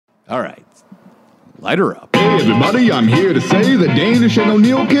All right. Light her up. Hey everybody, I'm here to say that Danish and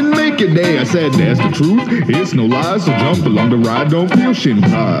O'Neill can make your day. I said that's the truth, it's no lie, so jump along the ride, don't feel shin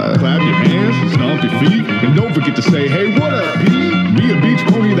tied. Clap your hands, stomp your feet, and don't forget to say, hey, what up, Pete? Be a beach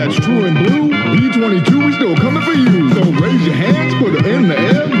pony that's true and blue. B-22, we still coming for you. So raise your hands, put it in the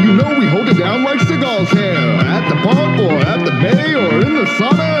air. You know we hold it down like Seagal's hair. At the park or at the bay or in the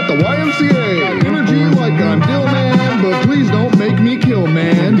sauna at the YMCA. Got energy like I'm Dillman, but please don't make me kill,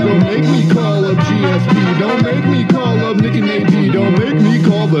 man. Don't make me call up GSP. Don't make me call up Nick and AD. Don't make me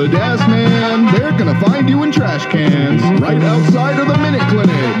call the Das Man. They're gonna find you in trash cans right outside of the Minute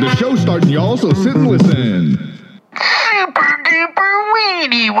Clinic. The show's starting, y'all, so sit and listen. Super duper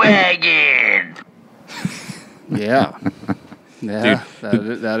weenie wagon. Yeah. Yeah,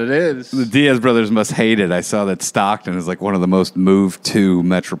 that it is. The Diaz brothers must hate it. I saw that Stockton is like one of the most moved to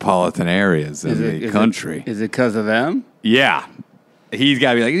metropolitan areas in the country. Is it because of them? Yeah. He's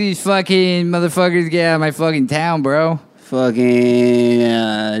got to be like, these fucking motherfuckers get out of my fucking town, bro. Fucking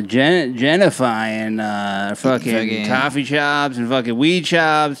gentrifying fucking coffee shops and fucking weed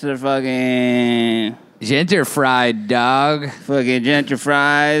shops. They're fucking... Gentrified, dog. Fucking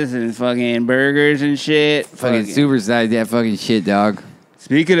gentrifies and fucking burgers and shit. Fucking supersize that fucking shit, dog.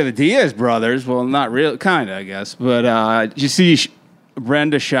 Speaking of the Diaz brothers, well, not real, kind of, I guess. But did you see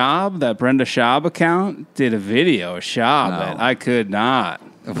Brenda Schaub? That Brenda Schaub account did a video of Schaub that I could not.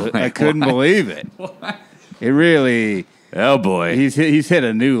 I couldn't believe it. What? It really... Oh, boy. He's hit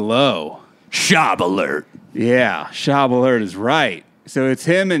a new low. Schaub alert. Yeah, Schaub alert is right. So it's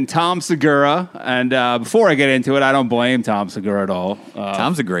him and Tom Segura. And before I get into it, I don't blame Tom Segura at all.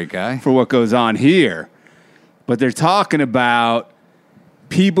 Tom's a great guy. For what goes on here. But they're talking about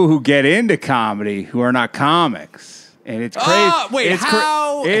people who get into comedy who are not comics. And it's crazy. Wait,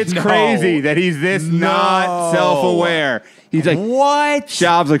 how? It's crazy that he's this not self-aware. He's like, what?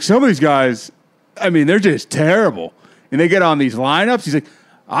 Schaub's like, some of these guys, I mean, they're just terrible. And they get on these lineups. He's like,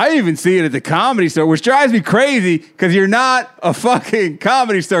 I even see it at the Comedy Store, which drives me crazy because you're not a fucking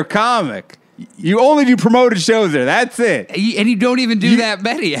Comedy Store comic. You only do promoted shows there. That's it. And you don't even do that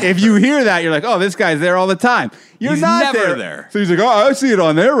many. If you hear that, you're like, oh, this guy's there all the time. You're He's not never there. So he's like, oh, I see it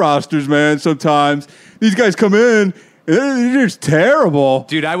on their rosters, man, sometimes. These guys come in. They're just terrible.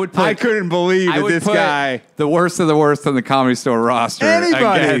 Dude, I couldn't believe that this guy... the worst of the worst on the Comedy Store roster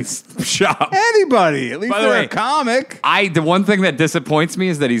against Schaub. Anybody. At least they're a comic. The one thing that disappoints me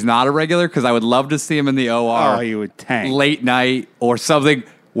is that he's not a regular because I would love to see him in the OR. Oh, you would tank. Late night or something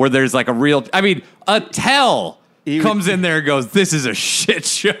where there's like a real... I mean, Attell comes in there and goes, this is a shit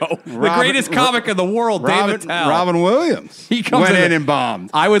show. The greatest comic in the world, David Attell. Robin Williams. He comes in and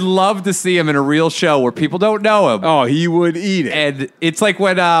bombed. I would love to see him in a real show where people don't know him. Oh, he would eat it. And it's like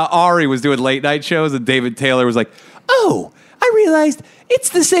when Ari was doing late night shows and David Taylor was like, oh, I realized it's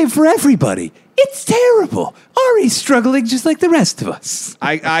the same for everybody. It's terrible. Ari's struggling just like the rest of us.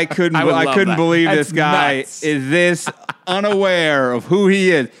 I couldn't believe this guy is this unaware of who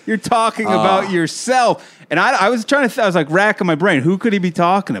he is. You're talking about yourself. And I was trying to, I was like racking my brain. Who could he be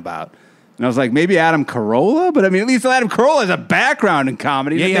talking about? And I was like, maybe Adam Carolla? But I mean, at least Adam Carolla has a background in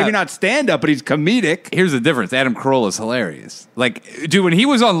comedy. Maybe not stand-up, but he's comedic. Here's the difference. Adam Carolla is hilarious. Like, dude, when he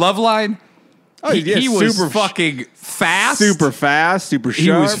was on Loveline, he was super fucking fast. Super fast, super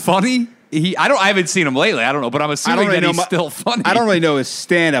sharp. He was funny. I haven't seen him lately. I don't know, but I'm assuming that he's still funny. I don't really know his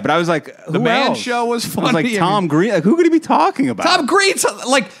stand-up, but I was like, who The Man else? Show was funny. I was like, Tom Green. Like, who could he be talking about? Tom Green's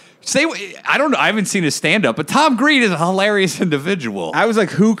like... I don't know. I haven't seen his stand-up, but Tom Green is a hilarious individual. I was like,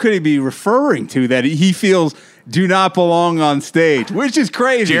 who could he be referring to that he feels do not belong on stage? Which is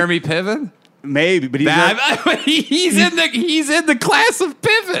crazy. Jeremy Piven? Maybe, but he's in the class of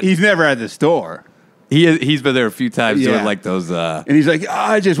Piven. He's never at the store. He's been there a few times doing like those. And he's like,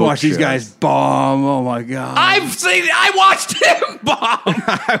 I just watched these guys bomb. Oh my god! I watched him bomb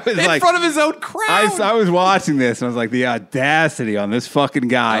in front of his own crowd. I was watching this and I was like, the audacity on this fucking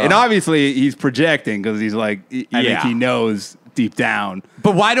guy. And obviously he's projecting because he's like, I think he knows deep down.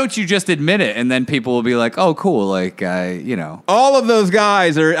 But why don't you just admit it and then people will be like, oh, cool, like all of those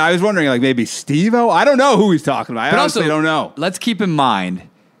guys are. I was wondering, like maybe Steve-O. I don't know who he's talking about. I honestly don't know. Let's keep in mind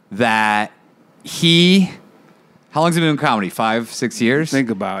that. How long's he been doing comedy? 5-6 years?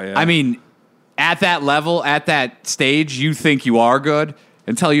 Think about it. Yeah. I mean, at that level, at that stage, you think you are good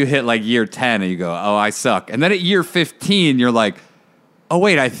until you hit like year 10 and you go, oh, I suck. And then at year 15, you're like, oh,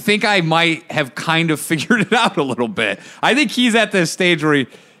 wait, I think I might have kind of figured it out a little bit. I think he's at this stage where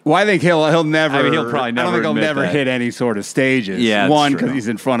I think he'll never. I mean, he'll probably never. I don't think he'll never hit any sort of stages. Yeah, one because he's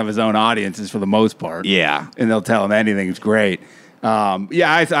in front of his own audiences for the most part. Yeah, and they'll tell him anything is great.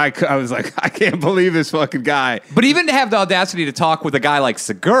 I was like, I can't believe this fucking guy. But even to have the audacity to talk with a guy like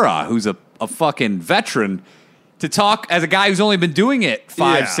Segura, who's a fucking veteran, to talk as a guy who's only been doing it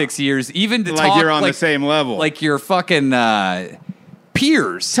 5-6 years, even to like talk you're on the same level, like your fucking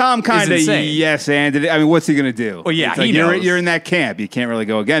peers. Tom kind of yes, and I mean, what's he gonna do? Well, yeah, like you're in that camp. You can't really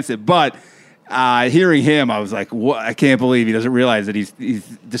go against it. But hearing him, I was like, what? I can't believe he doesn't realize that he's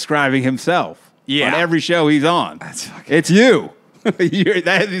describing himself. Yeah. On every show he's on. It's you.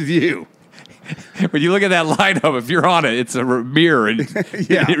 That is you. When you look at that lineup, if you're on it, it's a mirror, and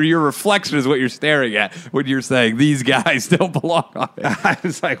your reflection is what you're staring at when you're saying these guys don't belong on it. I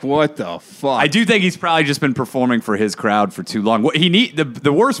was like, what the fuck? I do think he's probably just been performing for his crowd for too long. What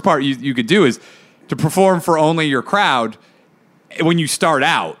the worst part you could do is to perform for only your crowd when you start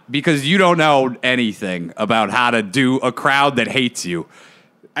out, because you don't know anything about how to do a crowd that hates you.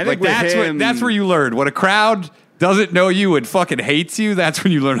 I think that's where you learn. When a crowd doesn't know you and fucking hates you, that's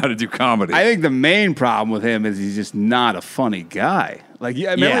when you learn how to do comedy. I think the main problem with him is he's just not a funny guy. Like,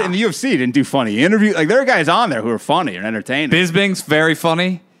 remember in the UFC, he didn't do funny interviews. Like, there are guys on there who are funny and entertaining. Bisbing's very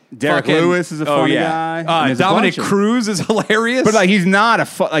funny. Derek Lewis is a funny guy. Dominic Cruz is hilarious. But, like, he's not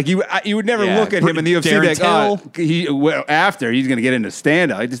you would never look at him in the UFC like, after he's going to get into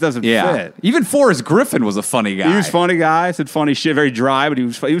stand-up. He just doesn't fit. Even Forrest Griffin was a funny guy. He was a funny guy. Said funny shit, very dry, but he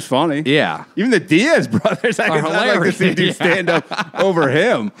was funny. Yeah. Even the Diaz brothers, I'd like to see do stand-up over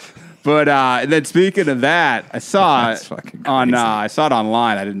him. But then speaking of that, I saw it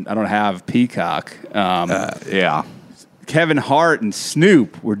online. I don't have Peacock. Kevin Hart and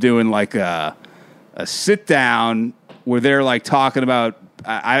Snoop were doing like a sit down where they're like talking about.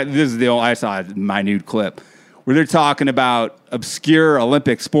 I saw a minute clip where they're talking about obscure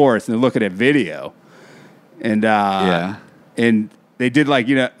Olympic sports and they're looking at video, and they did like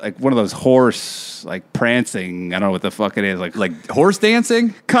one of those horse like prancing. I don't know what the fuck it is, like horse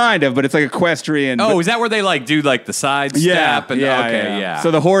dancing, kind of, but it's like equestrian. Oh, is that where they like do like the side step?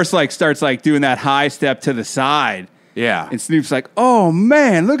 So the horse like starts like doing that high step to the side. Yeah. And Snoop's like, oh,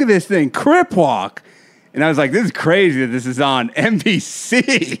 man, look at this thing, Crip Walk. And I was like, this is crazy that this is on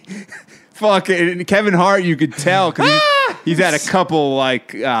NBC. Fucking Kevin Hart, you could tell, because he's had a couple,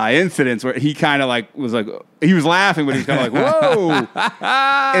 like, incidents where he kind of, like, was like, he was laughing, but he was kind of like, whoa.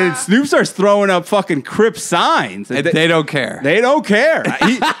 And Snoop starts throwing up fucking Crip signs. And they don't care. They don't care.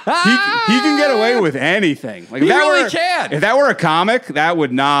 He can get away with anything. Like, he really can. If that were a comic, that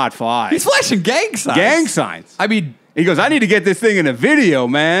would not fly. He's flashing gang signs. Gang signs. I mean, he goes, I need to get this thing in a video,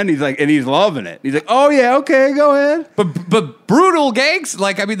 man. He's like, and he's loving it. He's like, oh yeah, okay, go ahead. But brutal gangs,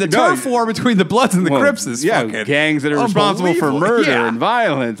 like, I mean, the turf war between the Bloods and the Crips is fucking gangs that are responsible for murder and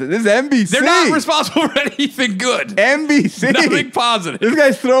violence. This is NBC. They're not responsible for anything good. NBC. Nothing positive. This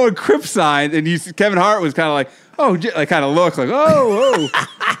guy's throwing Crip signs, and Kevin Hart was kind of like, oh, like kind of looked like, oh.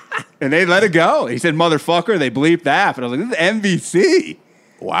 And they let it go. He said, motherfucker. They bleeped that. But I was like, this is NBC.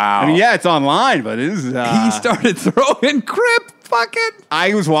 Wow. I mean, yeah, it's online, but it is. He started throwing Crip fucking.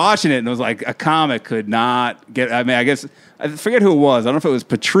 I was watching it, and it was like a comic could not get. I mean, I guess I forget who it was. I don't know if it was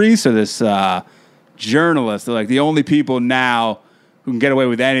Patrice or this journalist. They're like, the only people now who can get away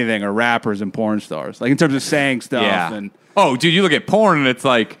with anything are rappers and porn stars. Like, in terms of saying stuff. Yeah. And oh, dude, you look at porn, and it's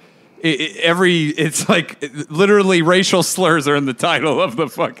like. It's like literally racial slurs are in the title of the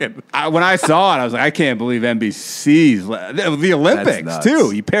fucking. When I saw it, I was like, I can't believe NBC's the Olympics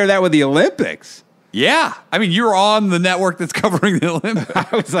too. You pair that with the Olympics. Yeah, I mean, you're on the network that's covering the Olympics.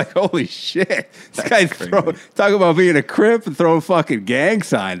 I was like, holy shit! This guy's talking about being a Crip and throwing fucking gang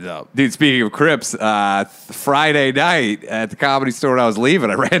signs up. Dude, speaking of Crips, Friday night at the Comedy Store when I was leaving,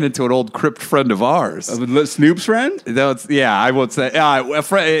 I ran into an old Crip friend of ours. Snoop's friend? I won't say.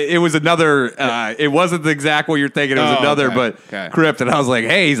 It was another. It wasn't the exact what you're thinking. It was another, but Crip. And I was like,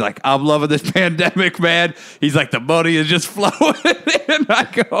 hey, he's like, I'm loving this pandemic, man. He's like, the money is just flowing. And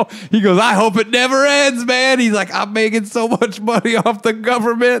he goes, I hope it never ends, man. He's like, I'm making so much money off the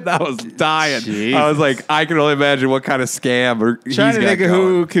government. I was dying. Jesus. I was like, I can only imagine what kind of scam he's trying to think of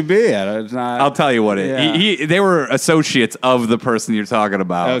who could be. I'll tell you what they were associates of the person you're talking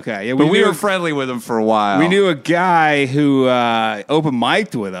about. Okay, yeah, but we were friendly with him for a while. We knew a guy who open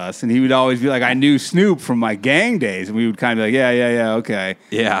mic'd with us, and he would always be like, I knew Snoop from my gang days, and we would kind of be like, yeah, okay,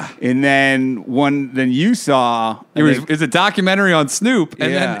 yeah. And then you saw it's a documentary on Snoop,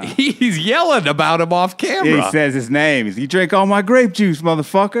 and then he's yelling about him off camera. He says his name. You drink all my grape juice,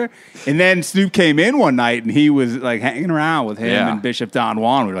 motherfucker. And then Snoop came in one night, and he was like hanging around with him and Bishop Don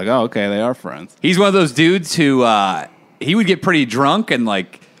Juan. We were like, oh, okay, they are friends. He's one of those dudes who he would get pretty drunk and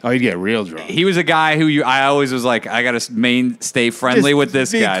like. Oh, he'd get real drunk. He was a guy who I always was like, I got to stay friendly with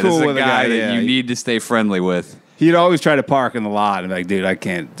this guy. Cool this is with a guy that you need to stay friendly with. He'd always try to park in the lot and be like, dude, I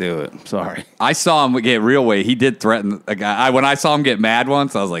can't do it. I'm sorry. I saw him get real weight. He did threaten a guy. When I saw him get mad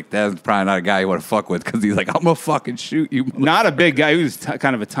once, I was like, that's probably not a guy you want to fuck with because he's like, I'm going to fucking shoot you. Not a big guy. He was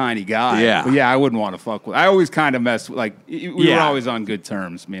kind of a tiny guy. Yeah. But I wouldn't want to fuck with. I always kind of mess with, like, we were always on good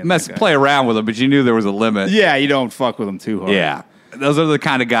terms, man. Play around with him, but you knew there was a limit. Yeah, you don't fuck with him too hard. Yeah. Those are the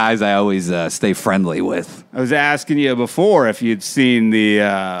kind of guys I always stay friendly with. I was asking you before if you'd seen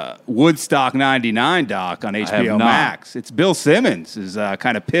the Woodstock 99 doc on HBO Max. It's Bill Simmons is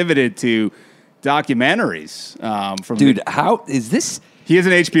kind of pivoted to documentaries. How is this? He has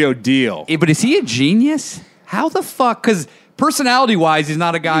an HBO deal. But is he a genius? How the fuck? Because personality-wise, he's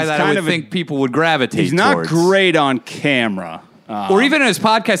not a guy that I would think people would gravitate towards. He's not great on camera. Or even in his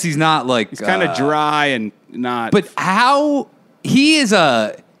podcast, he's not like... He's kind of dry and not... But how... He is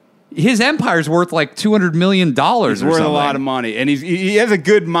his empire's worth like $200 million. He's worth a lot of money, and he has a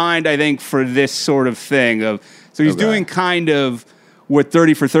good mind, I think, for this sort of thing. So he's doing kind of what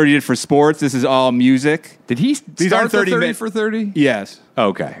 30 for 30 did for sports. This is all music. Did he? These aren't 30 for 30. Yes.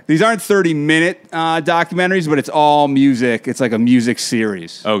 Okay. These aren't 30-minute documentaries, but it's all music. It's like a music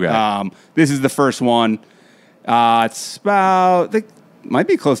series. Okay. This is the first one. It's about might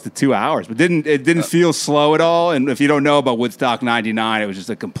be close to 2 hours, but it didn't feel slow at all. And if you don't know about Woodstock 99, it was just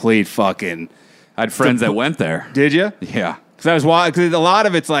a complete fucking... I had friends that went there. Did you? Yeah. Because a lot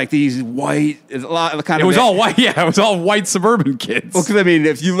of it's like these white... It was all white, yeah. It was all white suburban kids. Well, because, I mean,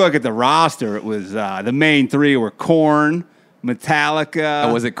 if you look at the roster, it was... the main three were Korn,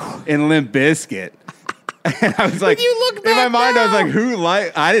 Metallica... and Limp Bizkit. And I was like, if you look back in my mind, I was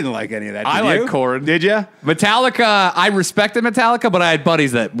like, I didn't like any of that. I like Korn. Did you? Metallica, I respected Metallica, but I had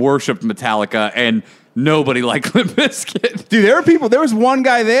buddies that worshipped Metallica, and nobody liked Limp Bizkit. Dude, there was one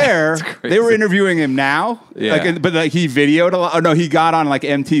guy there. They were interviewing him now. Yeah. But he videoed a lot. Oh, no, he got on like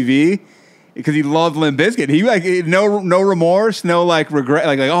MTV because he loved Limp Bizkit. He like no remorse, no like regret.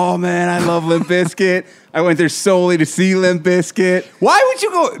 Like, oh man, I love Limp Bizkit. I went there solely to see Limp Bizkit. Why would you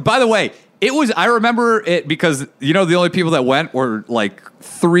go? By the way, I remember it because, the only people that went were like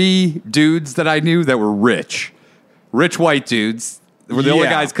 3 dudes that I knew that were rich white dudes. Were the only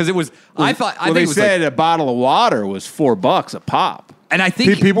guys, because it was, I think they it was said a bottle of water was $4 a pop. And I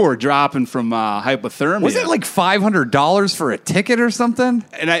think people were dropping from hypothermia. Was it like $500 for a ticket or something?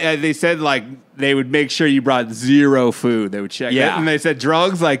 And they said like they would make sure you brought 0 food. They would check it. And they said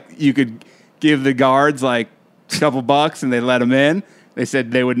drugs, like you could give the guards like a couple bucks and they let them in. They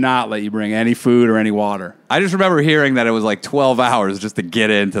said they would not let you bring any food or any water. I just remember hearing that it was like 12 hours just to get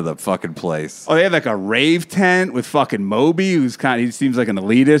into the fucking place. Oh, they had like a rave tent with fucking Moby, he seems like an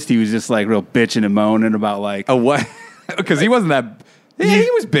elitist. He was just like real bitching and moaning about like... Oh, what? Because he wasn't that... he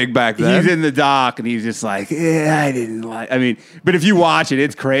was big back then. He's in the dock and he's just like, I didn't like... I mean, but if you watch it,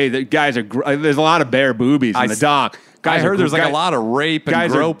 it's crazy. The guys are... There's a lot of bare boobies in the dock. I heard there's like a lot of rape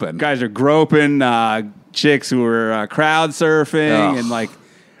and groping. Guys are groping... chicks who were crowd surfing and like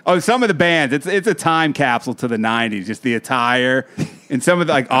some of the bands. It's a time capsule to the 90s. Just the attire and some of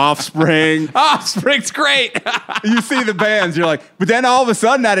the like Offspring. Offspring's great. You see the bands, you're like, but then all of a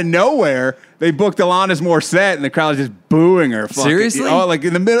sudden, out of nowhere, they booked Alanis Morissette, and the crowd is just booing her. Seriously? Like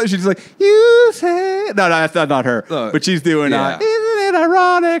in the middle, she's just like, you say no, that's not her. But she's doing. Isn't it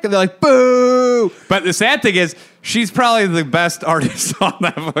ironic? And they're like, boo. But the sad thing is, she's probably the best artist on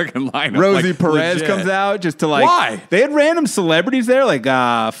that fucking lineup. Rosie Perez comes out just to like... Why? They had random celebrities there, like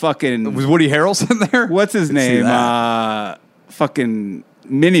fucking... Was Woody Harrelson there? What's his name? Fucking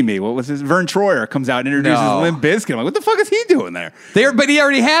Mini-Me. What was his... Vern Troyer comes out and introduces Limp Bizkit. I'm like, what the fuck is he doing there? But he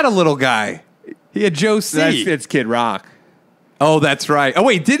already had a little guy. He had Joe C. It's Kid Rock. Oh, that's right. Oh,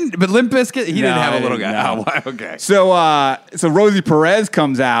 wait, but Limp Bizkit, he didn't have a little guy. No. Oh, okay. So Rosie Perez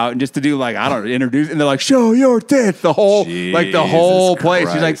comes out and just to do like, I don't know, introduce, and they're like, show your tits. The whole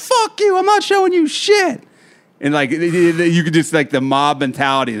place. She's like, fuck you, I'm not showing you shit. And like, you could just like, the mob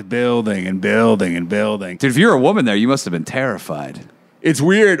mentality is building and building and building. Dude, if you're a woman there, you must have been terrified. It's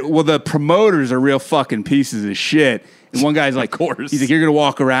weird. Well, the promoters are real fucking pieces of shit. And one guy's like, of course. He's like, you're going to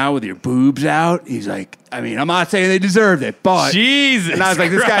walk around with your boobs out? He's like, I mean, I'm not saying they deserved it, but... Jesus And I was like,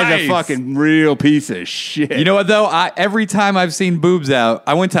 this guy's a fucking real piece of shit. You know what, though? Every time I've seen boobs out,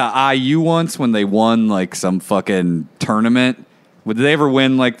 I went to IU once when they won, like, some fucking tournament. Did they ever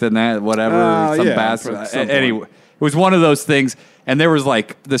win, like, whatever, some basketball? Anyway, it was one of those things, and there was,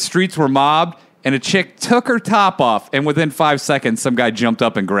 like, the streets were mobbed, and a chick took her top off, and within 5 seconds, some guy jumped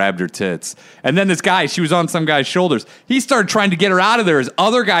up and grabbed her tits. And then this guy, she was on some guy's shoulders. He started trying to get her out of there as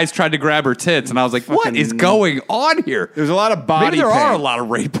other guys tried to grab her tits. And I was like, what is going on here? There's a lot of body Maybe there paint. are a lot of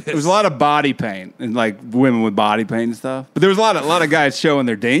rapists. There was a lot of body paint and like women with body paint and stuff. But there was a lot of guys showing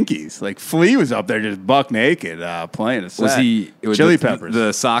their dinkies. Like Flea was up there just buck naked playing a set. Was he? Chili Peppers.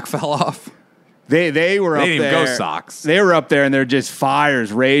 The sock fell off. They were up there. They didn't even go socks. They were up there, and there were just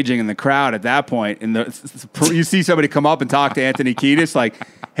fires raging in the crowd at that point. And you see somebody come up and talk to Anthony Kiedis, like,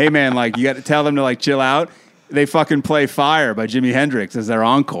 "Hey man, like you got to tell them to like chill out." They fucking play "Fire" by Jimi Hendrix as their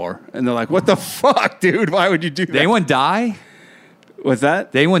encore, and they're like, "What the fuck, dude? Why would you do that?" Did anyone die? What's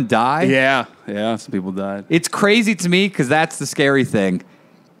that? Did anyone die? Yeah. Some people died. It's crazy to me because that's the scary thing.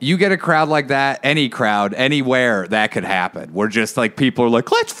 You get a crowd like that, any crowd, anywhere, that could happen. Where just like people are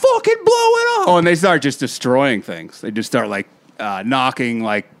like, let's fucking blow it up. Oh, and they start just destroying things. They just start like knocking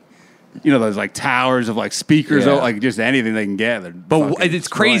like, those like towers of like speakers, like just anything they can get. But it's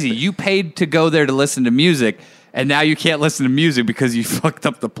crazy. You paid to go there to listen to music, and now you can't listen to music because you fucked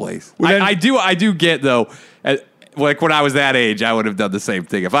up the place. Well, I do get though. Like when I was that age, I would have done the same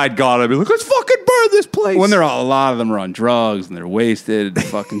thing. If I'd gone, I'd be like, let's fucking burn this place. When a lot of them are on drugs and they're wasted,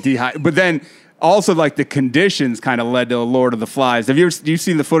 fucking dehydrated. But then also like the conditions kind of led to Lord of the Flies. Do you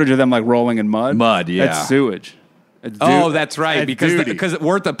seen the footage of them like rolling in mud? Mud, yeah. That's sewage. That's right. Because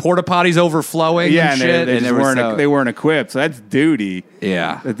weren't the porta potties overflowing? Yeah, and shit, they weren't equipped. So that's duty.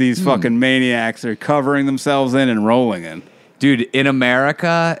 Yeah, that these fucking maniacs are covering themselves in and rolling in. Dude, in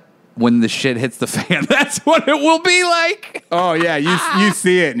America, when the shit hits the fan, that's what it will be like. Oh yeah, you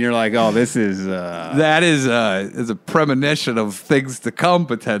see it and you're like, oh, this is that is a premonition of things to come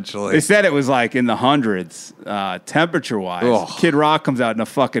potentially. They said it was like in the hundreds, temperature wise. Ugh. Kid Rock comes out in a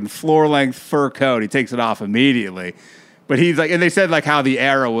fucking floor length fur coat. He takes it off immediately, but he's like, and they said like how the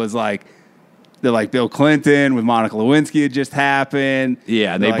era was like. They're like Bill Clinton with Monica Lewinsky had just happened.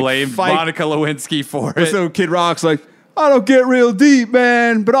 Yeah, and they blamed Monica Lewinsky for it. So Kid Rock's like, I don't get real deep,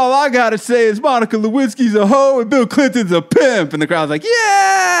 man, but all I gotta say is Monica Lewinsky's a hoe and Bill Clinton's a pimp. And the crowd's like,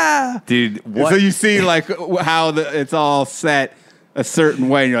 yeah! Dude, what? So you see like how it's all set a certain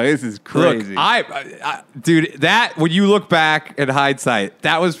way, and you're like, this is crazy. Look, dude, that, when you look back in hindsight,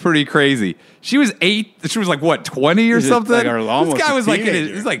 that was pretty crazy. She was like, what, 20 or something? Like this guy was like,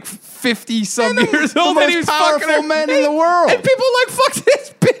 he's like 50-some years old. The and he most was powerful men in the world. And people like, fuck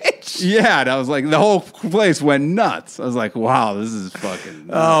this bitch. Yeah, and I was like, the whole place went nuts. I was like, wow, this is fucking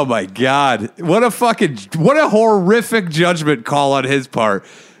nuts. Oh my God. What a horrific judgment call on his part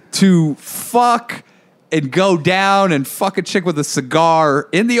to fuck and go down and fuck a chick with a cigar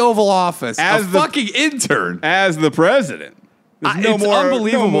in the Oval Office, as the fucking intern. As the president. There's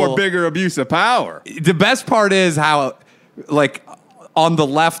unbelievable. No more bigger abuse of power. The best part is how, like, on the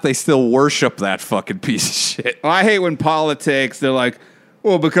left, they still worship that fucking piece of shit. I hate when politics, they're like,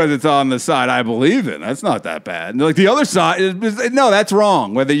 well, because it's on the side I believe in. That's not that bad. And like the other side, no, that's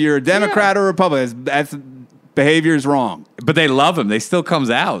wrong. Whether you're a Democrat or Republican, that's behavior is wrong. But they love him. They still comes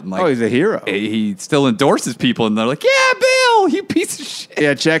out. And like, he's a hero. He still endorses people, and they're like, yeah, Bill, you piece of shit.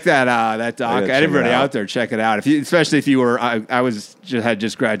 Yeah, check that out. That doc. Everybody out there, check it out. Especially if you were, I had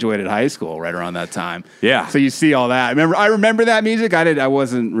just graduated high school right around that time. Yeah. So you see all that. I remember that music. I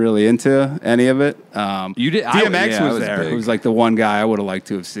wasn't really into any of it. You did. DMX was there. It was like the one guy I would have liked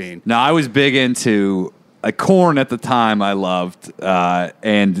to have seen. No, I was big into Korn at the time. I loved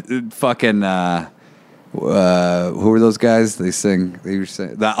and fucking. Who were those guys? They were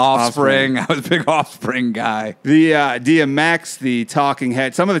saying The Offspring. I was a big Offspring guy. The DMX, the Talking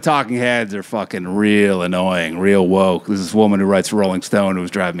Heads. Some of the Talking Heads are fucking real annoying, real woke. There's this woman who writes for Rolling Stone who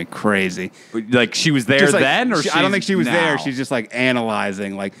was driving me crazy. Like she was there then, or I don't think she was now? there. She's just like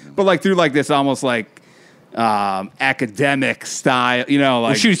analyzing, but like through like this almost like academic style, like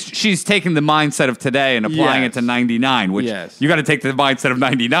well, she's taking the mindset of today and applying it to 99, which you got to take the mindset of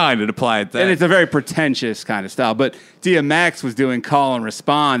 99 and apply it there. And it's a very pretentious kind of style. But DMX was doing call and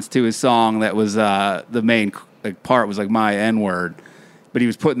response to his song that was the main part was like my N-word. But he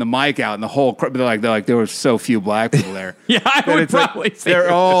was putting the mic out, and the whole crowd, they're like there were so few black people there. Yeah, I would probably say they're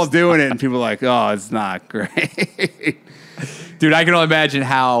all doing it, and people are like, oh, it's not great. Dude, I can only imagine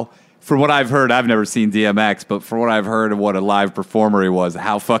how. From what I've heard, I've never seen DMX, but from what I've heard of what a live performer he was,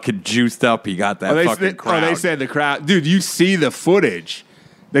 how fucking juiced up he got that fucking crowd. They said the crowd. Dude, you see the footage.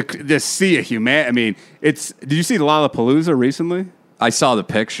 The sea of humanity. I mean, did you see Lollapalooza recently? I saw the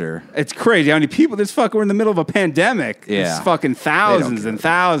picture. It's crazy how many people. We're in the middle of a pandemic. Yeah. There's fucking thousands and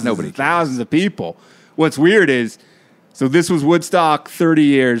thousands and thousands of people. What's weird is, so this was Woodstock 30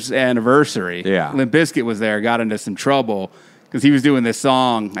 years anniversary. Yeah. Limp Bizkit was there, got into some trouble. because he was doing this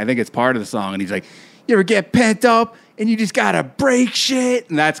song. I think it's part of the song, and he's like, "You ever get pent up and you just gotta break shit?"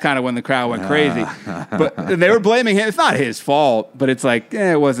 And that's kind of when the crowd went crazy. But they were blaming him. It's not his fault, but it's like,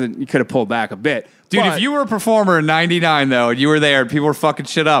 it wasn't. You could have pulled back a bit. Dude, But- if you were a performer in '99 though, and you were there, and people were fucking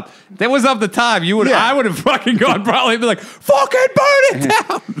shit up, that was of the time. I would have fucking gone probably and be like, "Fucking burn it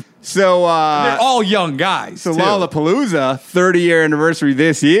down." So They're all young guys. so too. Lollapalooza, 30-year anniversary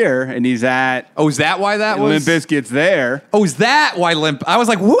this year, and he's at Oh, is that why that was? Limp Bizkit's there. Oh, is that why Limp? I was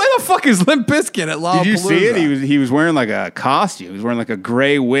like, who the fuck is Limp Bizkit at Lollapalooza? Did you see it? He was wearing like a costume. He was wearing like a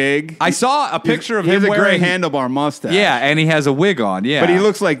gray wig. I saw a picture of He has him a gray wearing handlebar mustache. Yeah, and he has a wig on. Yeah, But he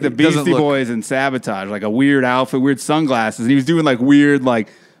looks like the It doesn't Beastie look- Boys in Sabotage, like a weird outfit, weird sunglasses. And he was doing like weird, like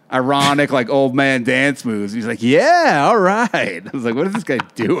ironic, like old man dance moves. He's like, "Yeah, all right." I was like, "What is this guy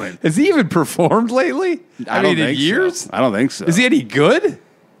doing?" Has he even performed lately? I mean, don't in think years. so. I don't think so. Is he any good?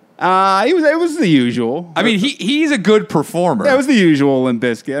 It was the usual. I mean, he's a good performer. That was the usual Limp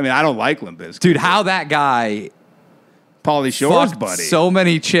Bizkit. I mean, I don't like Limp Bizkit. Dude, how that guy Pauly Shore's fucked buddy. so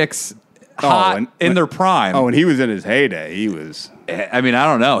many chicks hot in their prime. Oh, and he was in his heyday. He was. I mean, I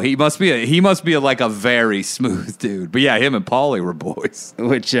don't know. He must be like a very smooth dude. But yeah, him and Pauly were boys.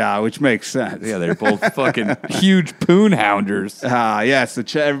 Which makes sense. Yeah, they're both fucking huge poon hounders. Yeah, so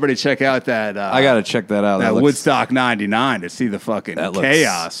everybody check out that. I gotta check that out. That looks Woodstock '99 to see the fucking that looks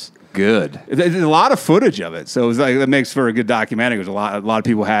chaos. good. There's a lot of footage of it, so it was like that makes for a good documentary. Because a lot of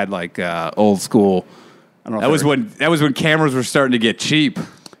people had like old school. I don't know. That was when cameras were starting to get cheap.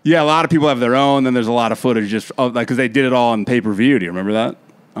 Yeah, a lot of people have their own. Then there's a lot of footage just like because they did it all on pay-per-view. Do you remember that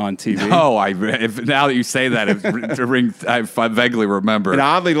on TV? Oh, now that you say that, I vaguely remember. And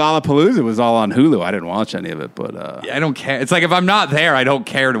oddly, Lollapalooza was all on Hulu. I didn't watch any of it, but I don't care. It's like if I'm not there, I don't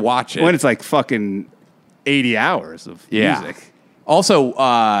care to watch it. when it's like fucking 80 hours of music. Also,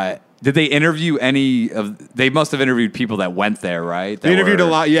 did they interview any of? They must have interviewed people that went there, right? They interviewed a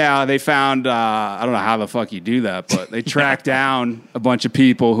lot. Yeah, they found, I don't know how the fuck you do that, but they tracked down a bunch of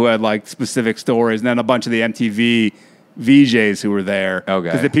people who had like specific stories and then a bunch of the MTV VJs who were there. Okay.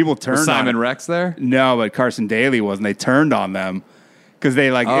 Because the people turned Was Simon on Rex there? No, but Carson Daly was, and they turned on them because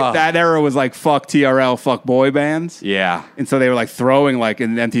they like, that era was like fuck TRL, fuck boy bands. Yeah. And so they were like throwing like,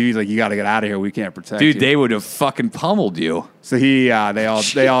 and MTV's like, you got to get out of here. We can't protect you. Dude, they would have fucking pummeled you. So they all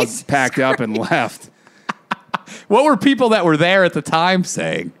packed up and left. What were people that were there at the time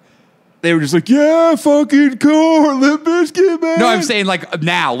saying? They were just like, yeah, fucking cool, Limp Bizkit, man. No, I'm saying like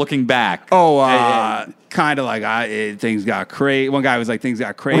now, looking back. Kind of like things got crazy. One guy was like, things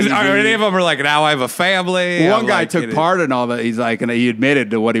got crazy. Any of them are like, now I have a family. One I'm guy like, took part in all that. He's like, and he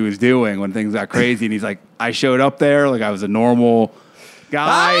admitted to what he was doing when things got crazy. And he's like, I showed up there like I was a normal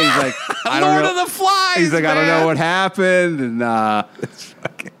guy. He's like, I don't Lord know. of the Flies. He's like, I don't know what happened. And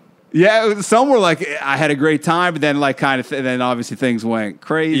yeah, some were like, I had a great time, but then like then obviously things went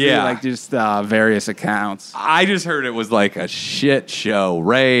crazy. Yeah. Like just various accounts. I just heard it was like a shit show,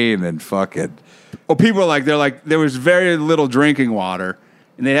 rain and fucking. Well, people are like, there was very little drinking water,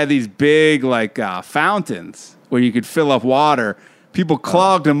 and they had these big like fountains where you could fill up water. People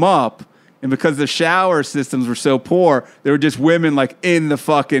clogged them up, and because the shower systems were so poor, there were just women like in the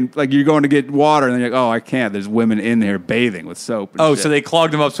fucking like you're going to get water, and you're like, oh, I can't. There's women in there bathing with soap. And shit. So they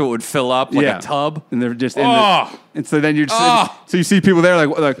clogged them up so it would fill up like a tub. and they're just in and so then so you see people there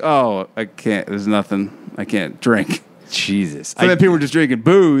like oh, I can't. There's nothing. I can't drink. Jesus. So then people were just drinking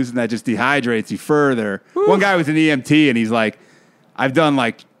booze, and that just dehydrates you further. One guy was an EMT, and he's like, I've done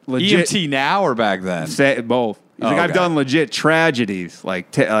like legit EMT now or back then? both. He's like, I've okay. done legit tragedies,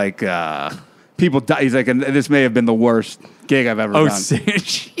 like people die. He's like, and this may have been the worst gig I've ever done.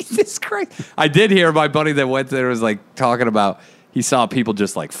 Jesus Christ! I did hear my buddy that went there was like talking about he saw people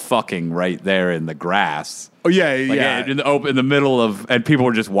just like fucking right there in the grass. Oh yeah, Like yeah, in the middle of, and people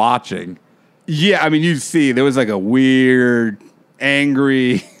were just watching. yeah. I mean, you see, there was like a weird,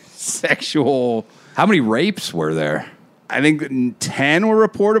 angry, sexual. How many rapes were there? I think 10 were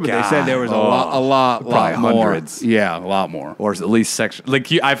reported, but they said there was a lot Probably more. hundreds. Yeah, a lot more. Or at least sexual.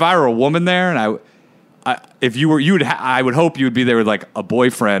 Like if I were a woman there, and if you were, I would hope you would be there with like a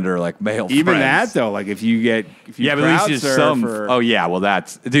boyfriend or like male. Even friends. that though, like if you but at least there's some. Oh yeah, well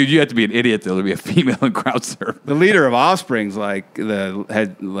that's dude. You have to be an idiot to be a female in crowd surf. The leader of Offspring's like the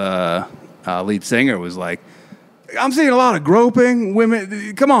head lead singer was like, I'm seeing a lot of groping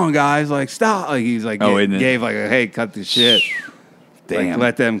women. Come on, guys, like stop. Like he's like gave like a hey, cut this shit. Damn. Like,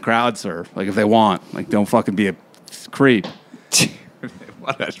 let them crowd surf. Like if they want. Like don't fucking be a creep.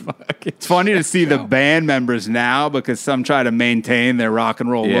 It's funny to see the band members now because some try to maintain their rock and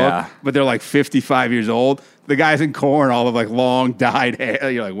roll look, but they're like 55 years old. The guys in Korn all have like long dyed hair.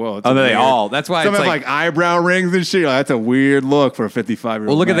 You're like, whoa. They all. That's why some it's have like eyebrow rings and shit. Like, that's a weird look for a 55-year-old.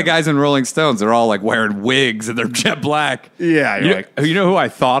 Well, look at the guys in Rolling Stones. They're all like wearing wigs and they're jet black. Yeah. You know who I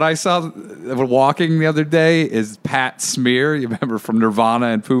thought I saw walking the other day is Pat Smear. You remember from Nirvana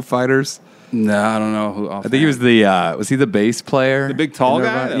and Foo Fighters? No, I don't know who. I think he was was he the bass player? The big tall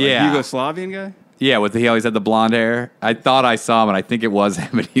guy? Like Yugoslavian guy? Yeah, he always had the blonde hair. I thought I saw him, and I think it was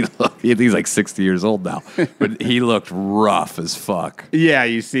him. And he's like 60 years old now, but he looked rough as fuck. Yeah,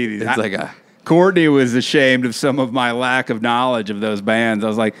 you see these. It's Courtney was ashamed of some of my lack of knowledge of those bands. I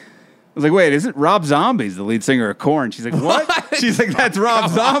was like, wait, isn't Rob Zombie's the lead singer of Korn? She's like, what? She's like, that's Rob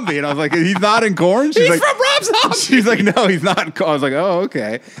Zombie. And I was like, he's not in Korn? He's from Rob Zombie. She's like, no, he's not in Korn. I was like, oh,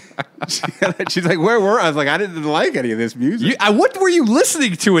 okay. She's like, where were I? was like, I didn't like any of this music. What were you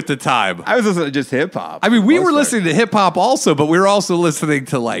listening to at the time? I was listening to just hip hop. I mean, we were listening to hip hop also, but we were also listening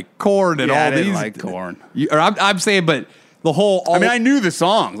to like Korn and all I these. didn't like Korn. I'm saying, but the whole. I mean, I knew the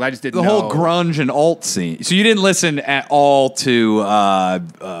songs. I just didn't know. The whole grunge and alt scene. So you didn't listen at all to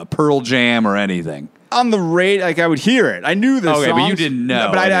Pearl Jam or anything? On the radio, like I would hear it. I knew the songs. Okay, but you didn't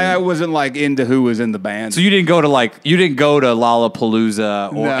know. But I wasn't like into who was in the band. So you didn't go to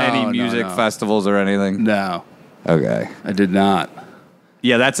Lollapalooza or any music festivals or anything? No. Okay. I did not.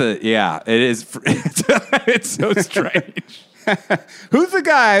 Yeah, it is. It's so strange. Who's the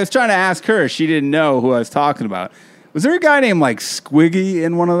guy? I was trying to ask her. She didn't know who I was talking about. Was there a guy named like Squiggy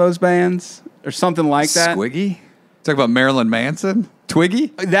in one of those bands or something like that? Squiggy? Talk about Marilyn Manson? Twiggy?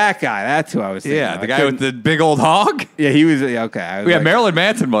 That guy. That's who I was thinking. Yeah, the guy with the big old hog? Yeah, he was. Okay. Marilyn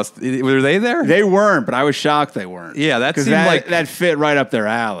Manson were they there? They weren't, but I was shocked they weren't. Yeah, that seemed like that fit right up their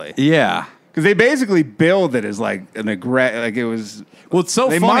alley. Yeah. Because they basically billed it as like an like it was. Well, it's so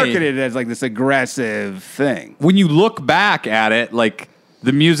funny. They marketed it as like this aggressive thing. When you look back at it, like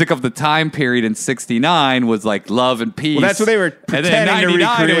the music of the time period in '69 was like love and peace. Well, that's what they were pretending and then in '99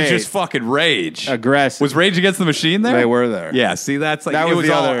 to it was recreate. just fucking rage. Aggressive. Was Rage Against the Machine there? They were there. Yeah. See, that's like it was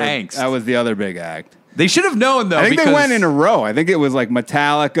all angst. That was the other big act. They should have known though. I think they went in a row. I think it was like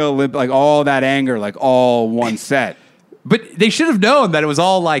Metallica, like all that anger, like all one set. But they should have known that it was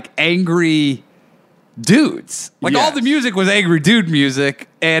all like angry dudes. Like all the music was angry dude music,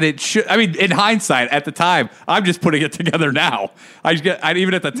 and it should. I mean, in hindsight, at the time, I'm just putting it together now.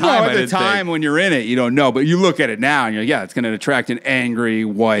 Even at the time, at the time when you're in it, you don't know, but you look at it now, and you're like, yeah, it's going to attract an angry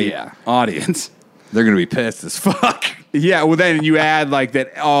white audience. They're going to be pissed as fuck. Yeah, well, then you add like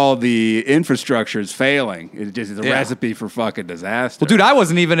that all the infrastructure is failing. It just is a recipe for fucking disaster. Well, dude, I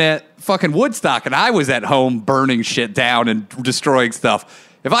wasn't even at fucking Woodstock, and I was at home burning shit down and destroying stuff.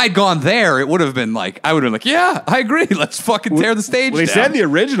 If I had gone there, it would have been like, I would have been like, yeah, I agree. Let's fucking tear the stage down. They said the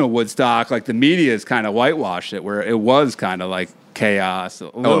original Woodstock, like the media has kind of whitewashed it, where it was kind of like chaos.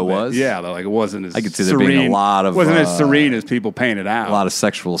 It was? Yeah, like it wasn't as I could see serene. there being a lot of... wasn't as serene as people painted out. A lot of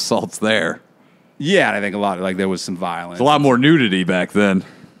sexual assaults there. Yeah, and I think a lot of, like, there was some violence. There's a lot more nudity back then.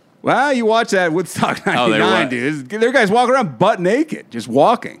 Well, you watch that Woodstock 99, dude. There guys walking around butt naked, just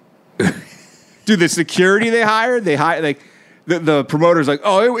walking. Dude, the security they hired, like... The promoter's like,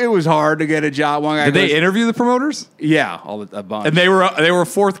 oh, it was hard to get a job. One guy Did they interview the promoters? Yeah, a bunch. And they were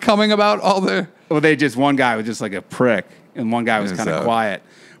forthcoming about all the... Well, one guy was just like a prick, and one guy was kind of quiet.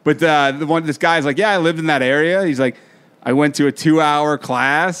 But this guy's like, yeah, I lived in that area. He's like, I went to a 2-hour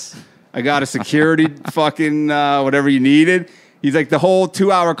class. I got a security fucking whatever you needed. He's like, the whole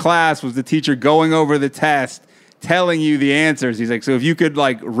 2-hour class was the teacher going over the test, telling you the answers. He's like, so if you could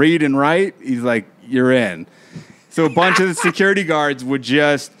like read and write, he's like, you're in. So a bunch of the security guards would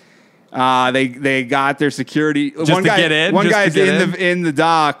just they got their security. Just one guy, to get in. One guy's in the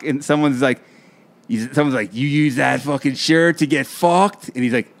dock, and someone's like, you use that fucking shirt to get fucked, and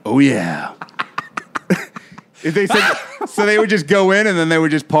he's like, oh yeah. They said, so they would just go in and then they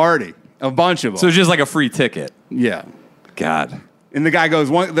would just party. A bunch of them. So it's just like a free ticket. Yeah. God. And the guy goes,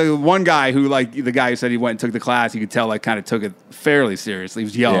 the one guy who like the guy who said he went and took the class, you could tell like kind of took it fairly seriously. He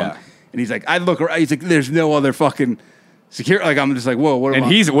was young. Yeah. And he's like, I look around. He's like, there's no other fucking security. Like, I'm just like, whoa, what am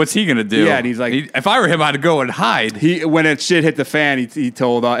I? What's he going to do? Yeah, and he's like, if I were him, I'd go and hide. When that shit hit the fan, he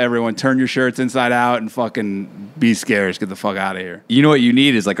told everyone, turn your shirts inside out and fucking be scarce. Get the fuck out of here. You know what you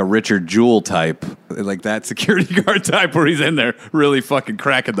need is like a Richard Jewell type, like that security guard type where he's in there really fucking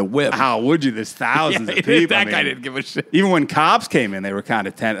cracking the whip. How would you? There's thousands of people. That guy didn't give a shit. Even when cops came in, they were kind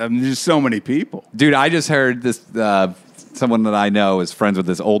of tense. I mean, there's just so many people. Dude, I just heard this... someone that I know is friends with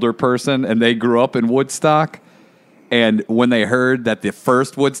this older person, and they grew up in Woodstock. And when they heard that the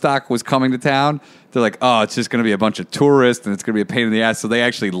first Woodstock was coming to town, they're like, oh, it's just going to be a bunch of tourists and it's going to be a pain in the ass. So they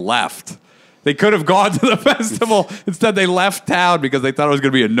actually left. They could have gone to the festival. Instead, they left town because they thought it was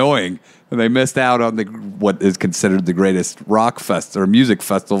going to be annoying. And they missed out on what is considered the greatest rock fest or music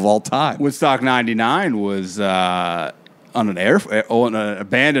festival of all time. Woodstock 99 was on an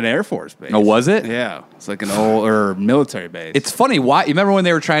abandoned Air Force base. Oh, was it? Yeah. It's like an old military base. It's funny. Why? You remember when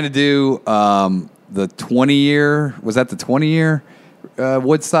they were trying to do the 20-year? Was that the 20-year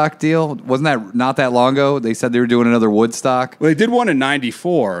Woodstock deal? Wasn't that not that long ago? They said they were doing another Woodstock. Well, they did one in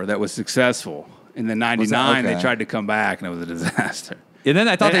 94 that was successful. In the 99, okay. They tried to come back, and it was a disaster. And then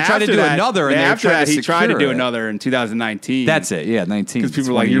I thought they tried to do another. And after that, he tried to do it. another in 2019. That's it, yeah, 19. Because people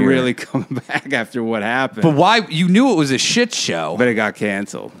were like, you're really coming back after what happened. But why? You knew it was a shit show. But it got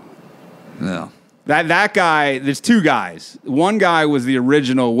canceled. No. That guy, there's two guys. One guy was the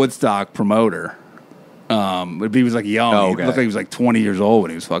original Woodstock promoter. But he was like young. Oh, okay. He looked like he was like 20 years old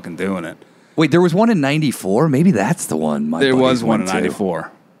when he was fucking doing it. Wait, there was one in 94? Maybe that's the one. There was one in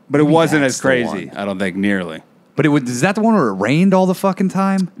 94. But it wasn't as crazy, one. I don't think, nearly. But is that the one where it rained all the fucking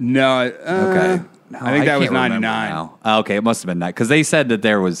time? No. Okay. No, I think that was can't 99. now. Okay, it must have been that. Because they said that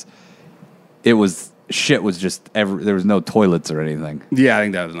there was just, there was no toilets or anything. Yeah, I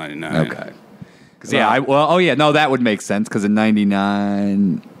think that was 99. Okay. No, that would make sense. Because in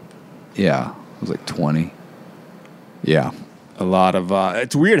 99, yeah, it was like 20. Yeah. A lot of,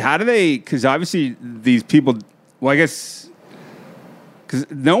 it's weird. How do they, because obviously these people, well, I guess, because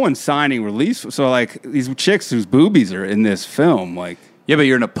no one's signing release. So, like, these chicks whose boobies are in this film, like. Yeah, but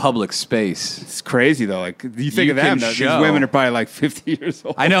you're in a public space. It's crazy, though. Like, you think of them, these women are probably like 50 years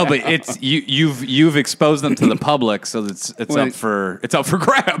old. I know, but it's you've exposed them to the public, so it's up for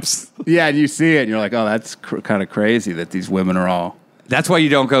grabs. Yeah, and you see it, and you're like, oh, that's kind of crazy that these women are all. That's why you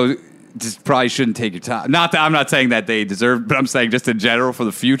don't go. Just probably shouldn't take your time. Not that I'm not saying that they deserve, but I'm saying just in general for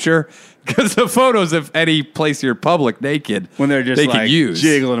the future, because the photos of any place you're public naked, when they're just they like could use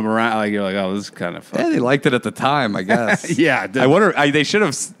jiggling them around, like you're like, oh, this is kind of fun. Yeah, they liked it at the time, I guess. Yeah, I wonder. They should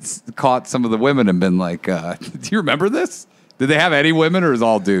have caught some of the women and been like, "Do you remember this? Did they have any women, or is it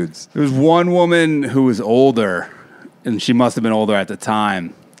all dudes?" There was one woman who was older, and she must have been older at the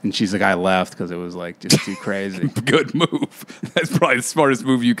time. And she's like, I left because it was like just too crazy. Good move. That's probably the smartest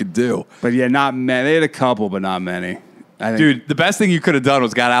move you could do. But yeah, not many. They had a couple, but not many. Dude, the best thing you could have done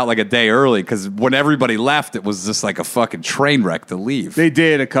was got out like a day early because when everybody left, it was just like a fucking train wreck to leave. They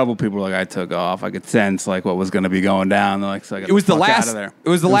did. A couple people were like, I took off. I could sense like what was going to be going down. They're like, so I got it was the out last. of there. It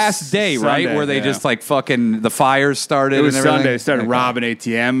was the last day, Sunday, right, where they just like fucking the fires started. It was and everything. Sunday. They started robbing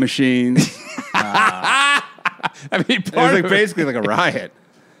ATM machines. I mean, it was like basically like a riot.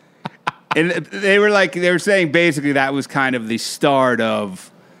 And they were saying basically that was kind of the start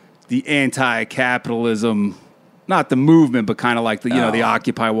of the anti-capitalism, not the movement, but kind of like the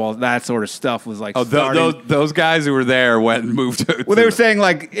Occupy Wall, that sort of stuff was like. Those guys who were there went and moved. Well, they were saying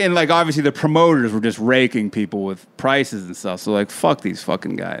like obviously the promoters were just raking people with prices and stuff. So like, fuck these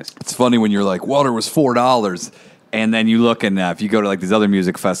fucking guys. It's funny when you're like, water was $4. And then you look and if you go to like these other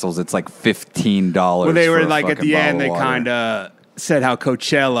music festivals, it's like $15. Well, they were like at the end, they kind of said how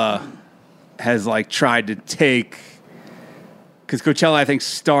Coachella has like tried to take, because Coachella I think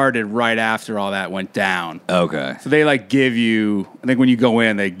started right after all that went down. Okay. So they like give you, I think when you go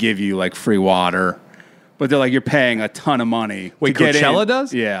in, they give you like free water, but they're like you're paying a ton of money. Wait, to get Coachella in.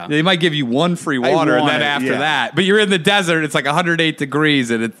 does? Yeah. They might give you one free water, and then after that, but you're in the desert. It's like 108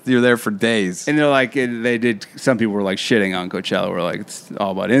 degrees, and you're there for days. And they're like, some people were like shitting on Coachella. We're like, it's all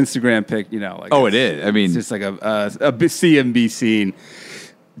about Instagram like. Oh, it is. I mean, it's just like a CMB scene.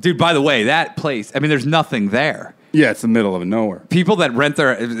 Dude, by the way, that place, I mean, there's nothing there. Yeah, it's the middle of nowhere. People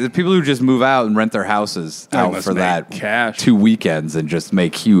who just move out and rent their houses out for that cash 2 weekends and just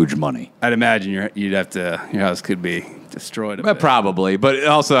make huge money. I'd imagine your house could be destroyed. Probably, but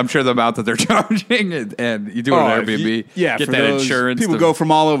also I'm sure the amount that they're charging and you do it on Airbnb. Get that insurance. People go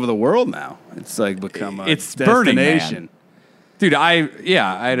from all over the world now. It's like become a destination. Burning Man. Dude,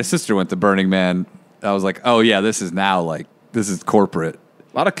 I had a sister who went to Burning Man. I was like, oh yeah, this is corporate.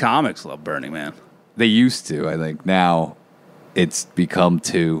 A lot of comics love Burning Man. They used to, I think. Now it's become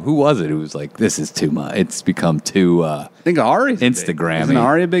too. Who was it who was like, this is too much? It's become too. I think Ari's Instagram. Isn't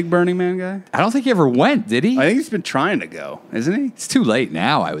Ari a big Burning Man guy? I don't think he ever went. Did he? I think he's been trying to go, isn't he? It's too late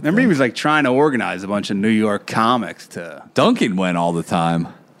now. I would. Remember, he was like trying to organize a bunch of New York comics to. Duncan went all the time.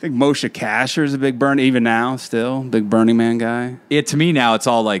 think Moshe Kasher is a big even now, still big Burning Man guy. To me now, it's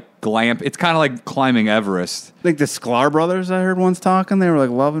all like glam. It's kind of like climbing Everest. I think the Sklar brothers I heard once talking, they were like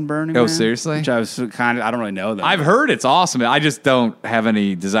loving Burning Man. Oh, seriously? Which I was I don't really know them. I've heard it's awesome. I just don't have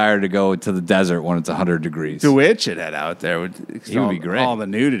any desire to go to the desert when it's 100 degrees. To which it had out there would He would be great. All the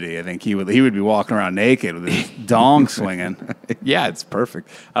nudity. I think he would be walking around naked with his dong swinging. Yeah, it's perfect.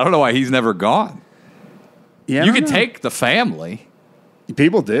 I don't know why he's never gone. Yeah, you could take the family.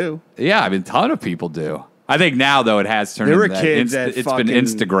 People do. Yeah, I mean, a ton of people do. I think now, though, it has turned There were into kids that. that It's been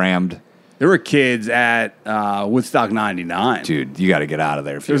Instagrammed. There were kids at Woodstock 99. Dude, you got to get out of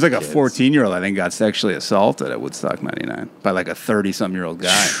there. There was like a 14-year-old, I think, got sexually assaulted at Woodstock 99 by like a 30-something-year-old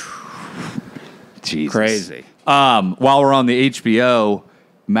guy. Jesus. Crazy. While we're on the HBO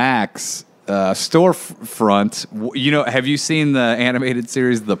Max storefront, have you seen the animated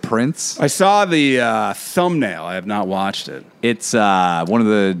series The Prince? I saw the thumbnail. I have not watched it. It's one of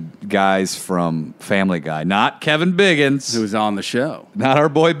the guys from Family Guy, not Kevin Biggins. Who was on the show. Not our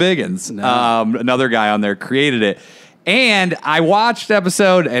boy Biggins. No. Another guy on there created it. And I watched the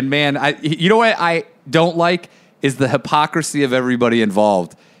episode, and man, you know what I don't like is the hypocrisy of everybody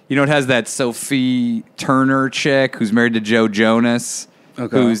involved. You know, it has that Sophie Turner chick who's married to Joe Jonas,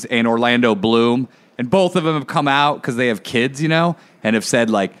 who's and Orlando Bloom, and both of them have come out because they have kids, and have said,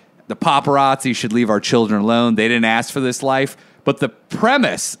 like, the paparazzi should leave our children alone. They didn't ask for this life. But the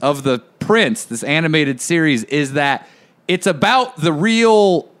premise of The Prince, this animated series, is that it's about the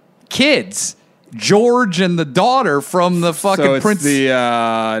real kids, George and the daughter from the fucking so it's Prince.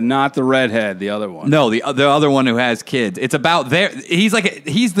 Not the redhead, the other one. No, the other one who has kids. It's about he's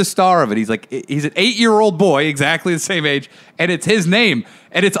the star of it. He's an 8-year-old boy, exactly the same age, and it's his name,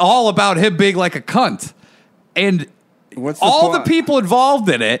 and it's all about him being like a cunt. And What's the all plot? the people involved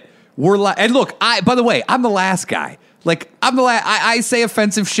in it were like, and look, by the way, I'm the last guy. Like, I say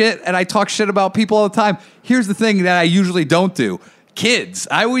offensive shit and I talk shit about people all the time. Here's the thing that I usually don't do. Kids.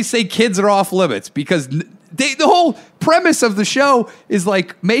 I always say kids are off limits because the whole premise of the show is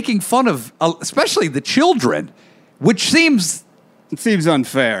like making fun of, especially the children, which seems... It seems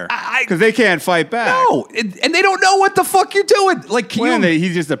unfair because they can't fight back. No, and they don't know what the fuck you're doing. Like,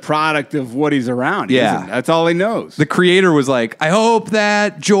 he's just a product of what he's around. That's all he knows. The creator was like, I hope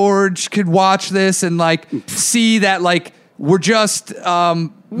that George could watch this and like see that like we're just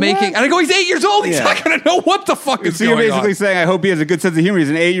making. And I go, he's 8 years old. He's not gonna know what the fuck is going on. So you're basically saying, I hope he has a good sense of humor. He's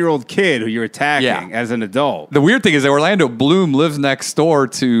an 8-year-old kid who you're attacking as an adult. The weird thing is that Orlando Bloom lives next door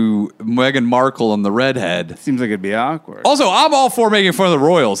to Meghan Markle and the redhead. Seems like it'd be awkward. Also, I'm all for making fun of the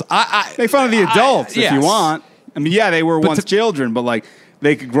royals. Make fun of the adults if you want. I mean, they were once children, but like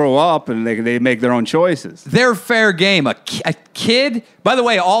they could grow up and they make their own choices. They're fair game. A kid. By the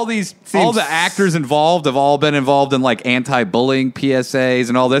way, all the actors involved have all been involved in like anti-bullying PSAs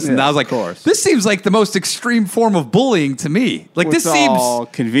and all this. And I was like, this seems like the most extreme form of bullying to me. Like, this seems all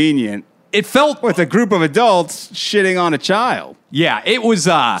convenient. It felt with a group of adults shitting on a child. Yeah, it was.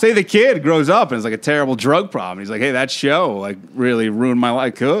 Say the kid grows up and it's like a terrible drug problem. He's like, hey, that show like really ruined my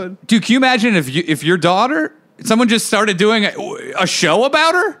life. Could dude? Can you imagine if your daughter? Someone just started doing a show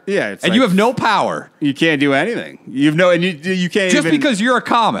about her? Yeah. And like, you have no power. You can't do anything. You can't just because you're a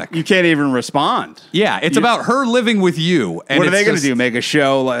comic. You can't even respond. Yeah, it's about her living with you. And what are they going to do? Make a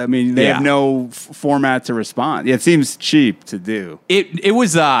show? I mean, they have no format to respond. Yeah, it seems cheap to do.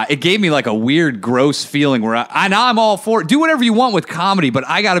 It gave me like a weird, gross feeling where I'm all for it. Do whatever you want with comedy, but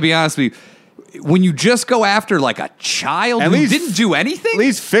I got to be honest with you, when you just go after like a child who didn't do anything, at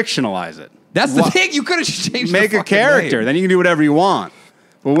least fictionalize it. That's the thing. You could have changed. Make a character, name. Then you can do whatever you want.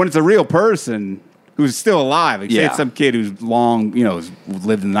 But when it's a real person who's still alive, like say it's some kid who's who's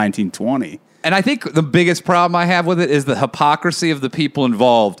lived in 1920. And I think the biggest problem I have with it is the hypocrisy of the people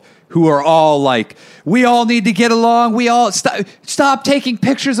involved, who are all like, we all need to get along. We all stop taking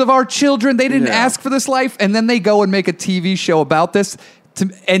pictures of our children. They didn't ask for this life, and then they go and make a TV show about this,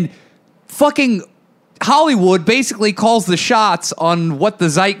 and fucking. Hollywood basically calls the shots on what the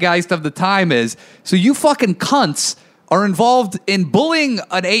zeitgeist of the time is. So you fucking cunts are involved in bullying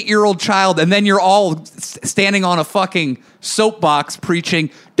an 8-year-old child, and then you're all standing on a fucking soapbox preaching,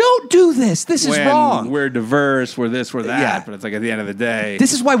 don't do this. This is wrong. We're diverse. We're this, we're that. Yeah. But it's like at the end of the day.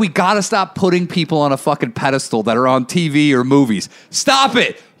 This is why we got to stop putting people on a fucking pedestal that are on TV or movies. Stop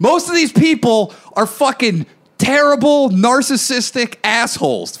it. Most of these people are fucking terrible, narcissistic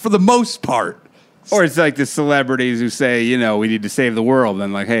assholes for the most part. Or it's like the celebrities who say, we need to save the world.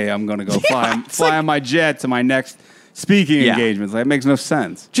 And like, hey, I'm going to go fly on my jet to my next speaking engagements. Like, it makes no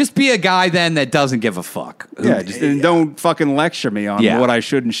sense. Just be a guy then that doesn't give a fuck. Yeah, and don't fucking lecture me on what I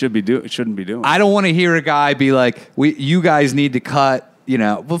shouldn't be doing. I don't want to hear a guy be like, you guys need to cut You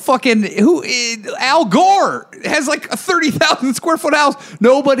know, well, fucking Al Gore has like a 30,000 square foot house.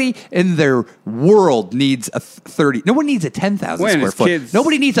 Nobody in their world needs a 30. No one needs a 10,000 square foot.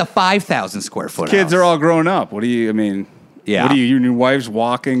 Nobody needs a 5,000 square foot house. Kids are all grown up. What do you? I mean, yeah. What do you and your wife's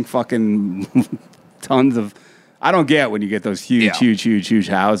walking fucking tons of? I don't get when you get those huge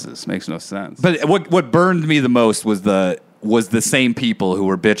houses. Makes no sense. But what burned me the most was the same people who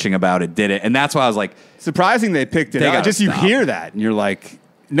were bitching about it did it, and that's why I was like, surprising they picked it up. Just you hear that, and you're like,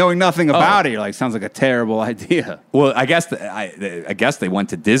 knowing nothing about it, you're like, sounds like a terrible idea. Well, I guess they went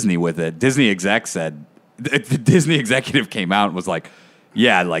to Disney with it. Disney exec said the Disney executive came out and was like,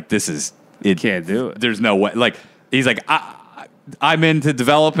 yeah, like this is it. Can't do it. There's no way. Like he's like, I'm into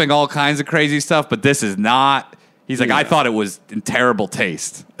developing all kinds of crazy stuff, but this is not. He's like, I thought it was in terrible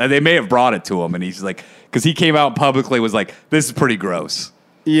taste. And they may have brought it to him, and he's like, because he came out publicly was like, this is pretty gross.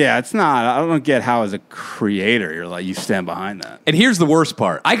 Yeah, it's not. I don't get how as a creator you're like, you stand behind that. And here's the worst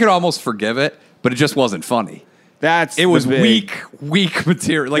part. I could almost forgive it, but it just wasn't funny. It was weak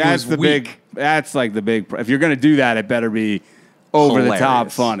material. Like that's it was weak. That's like the big. If you're going to do that, it better be over the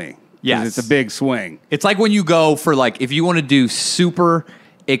top funny. Yes, it's a big swing. It's like when you go for like if you want to do super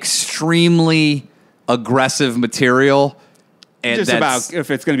extremely aggressive material. And just about if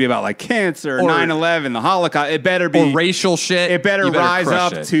it's going to be about like cancer, 9/11, the Holocaust, it better be or racial shit. It better rise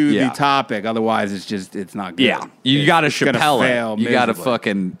up to the topic. Otherwise, it's not good. Yeah, you got to Chappelle it. You got to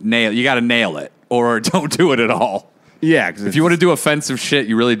fucking nail. You got to nail it, or don't do it at all. Yeah, if you want to do offensive shit,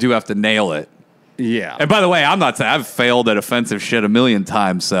 you really do have to nail it. Yeah. And by the way, I'm not saying I've failed at offensive shit a million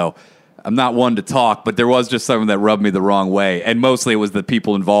times, so I'm not one to talk. But there was just something that rubbed me the wrong way, and mostly it was the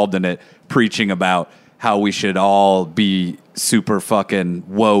people involved in it preaching about how we should all be super fucking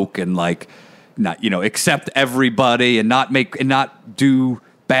woke and like not, accept everybody and not do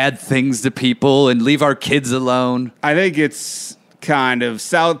bad things to people and leave our kids alone. I think it's kind of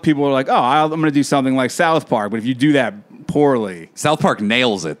people are like, oh, I'm going to do something like South Park. But if you do that poorly, South Park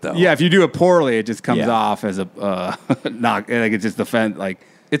nails it though. Yeah. If you do it poorly, it just comes off as a not like it's just offend. Like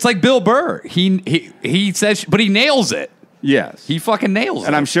it's like Bill Burr. He says, but he nails it. Yes. He fucking nails it.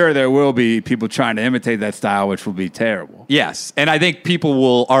 And I'm sure there will be people trying to imitate that style, which will be terrible. Yes. And I think people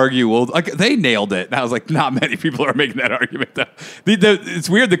will argue, well, like, they nailed it. And I was like, not many people are making that argument, though. It's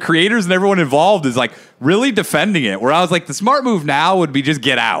weird. The creators and everyone involved is like really defending it, where I was like, the smart move now would be just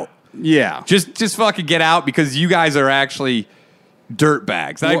get out. Yeah. Just fucking get out because you guys are actually dirt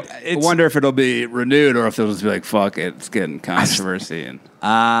bags. I wonder if it'll be renewed or if it'll just be like, fuck it, it's getting controversy. And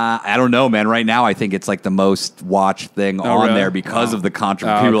I don't know, man. Right now, I think it's like the most watched thing on there because of the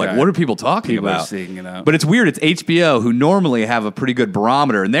controversy. People are like, what are people talking about? Are seeking it out. But it's weird. It's HBO, who normally have a pretty good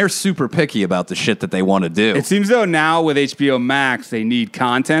barometer, and they're super picky about the shit that they want to do. It seems though now with HBO Max, they need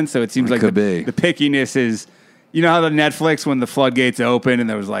content, so it seems like the pickiness is... You know how the Netflix, when the floodgates open and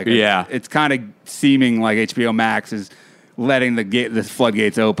there was like... It's kind of seeming like HBO Max is... letting the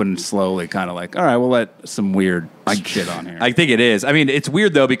floodgates open slowly, kind of like, all right, we'll let some weird shit on here. I think it is. I mean, it's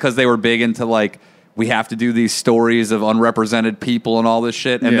weird, though, because they were big into, like, we have to do these stories of unrepresented people and all this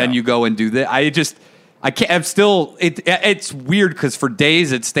shit, and then you go and do that. It's weird, because for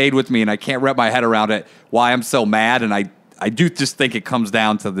days it stayed with me, and I can't wrap my head around it, why I'm so mad, and I do just think it comes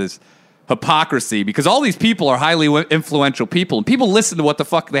down to this hypocrisy, because all these people are highly influential people, and people listen to what the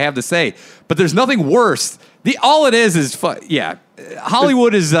fuck they have to say, but there's nothing worse. All it is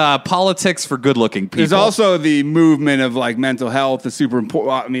Hollywood is politics for good-looking people. There's also the movement of like mental health is super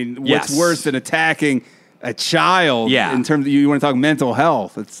important. I mean, what's worse than attacking a child in terms of you want to talk mental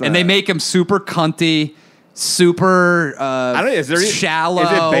health? And they make him super cunty, super shallow. Is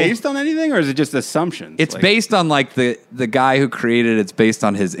it based on anything or is it just assumptions? It's based on like the guy who created it. It's based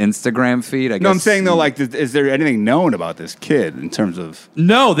on his Instagram feed. I guess. No, I'm saying though, like, is there anything known about this kid in terms of?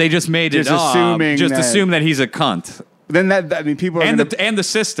 No, they just made it up. Assume that he's a cunt. Then people are and the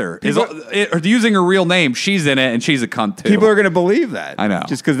sister is using her real name. She's in it and she's a cunt too. People are going to believe that. I know,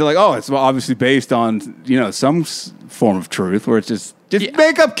 just because they're like, oh, it's obviously based on some form of truth where it's just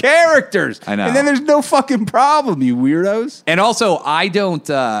make up characters. I know, and then there's no fucking problem, you weirdos. And also, I don't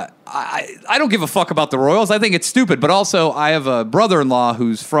give a fuck about the royals. I think it's stupid. But also, I have a brother-in-law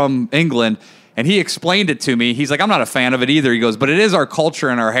who's from England. And he explained it to me. He's like, I'm not a fan of it either. He goes, but it is our culture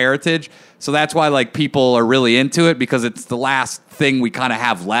and our heritage. So that's why like people are really into it because it's the last thing we kind of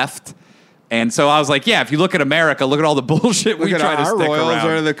have left. And so I was like, yeah, if you look at America, look at all the bullshit we try to stick around. Our royals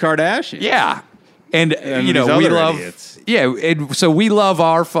are the Kardashians. Yeah. And we love... Idiots. Yeah, so we love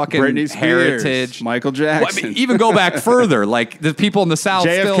our fucking Britney Spears, heritage. Michael Jackson. Well, I mean, even go back further, like the people in the South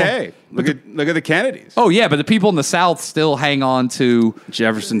JFK. Look at the Kennedys. Oh, yeah, but the people in the South still hang on to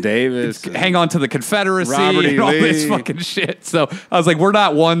Jefferson Davis. hang on to the Confederacy Robert E. and all Lee. this fucking shit. So I was like, we're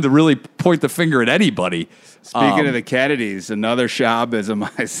not one to really point the finger at anybody. Speaking of the Kennedys, another Shabbism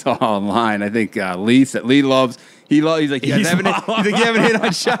I saw online. I think Lee loves. He's like, you haven't hit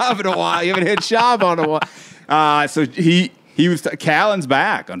on Shab in a while. You haven't hit Shab on a while. So he was Callan's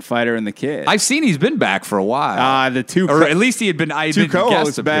back on Fighter and the Kid. I've seen he's been back for a while. Or at least he had been. Two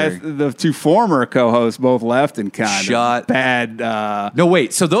co-hosts, the two former co-hosts, both left and kind of bad. No,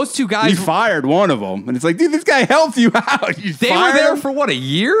 wait. So those two guys, he fired one of them, and it's like, dude, this guy helped you out. They were there for what, a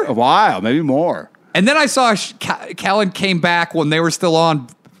year? A while, maybe more. And then I saw Callan came back when they were still on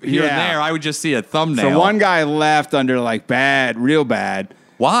here and there. I would just see a thumbnail. So one guy left under like real bad.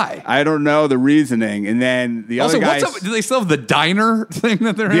 Why? I don't know the reasoning. And then the other guy. Do they still have the diner thing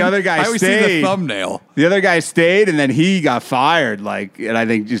that they're in? The other guy I always stayed. see the thumbnail. The other guy stayed, and then he got fired. And I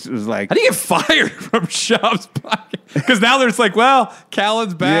think just was like. How do you get fired from Shab's pocket? Because now there's like, well,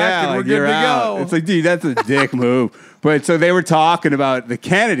 Callan's back and we're good to go. It's like, dude, that's a dick move. But so they were talking about the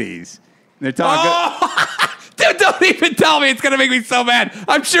Kennedys. They're talking. Dude, don't even tell me. It's going to make me so mad.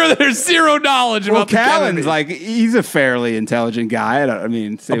 I'm sure that there's zero knowledge about the Callan's Kennedys. he's a fairly intelligent guy.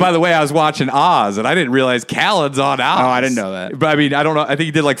 By the way, I was watching Oz, and I didn't realize Callan's on Oz. Oh, I didn't know that. But I mean, I don't know. I think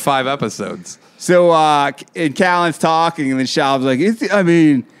he did like 5 episodes. So, and Callan's talking, and then Shab's like,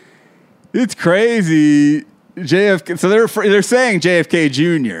 it's crazy. JFK. So they're saying JFK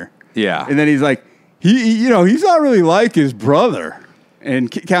Jr. Yeah. And then he's like, he's not really like his brother. And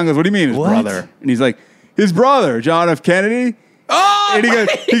Callan goes, what do you mean his brother? And he's like, his brother, John F. Kennedy. Oh, and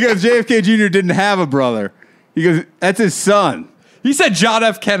he goes, JFK Jr. didn't have a brother. He goes, that's his son. He said John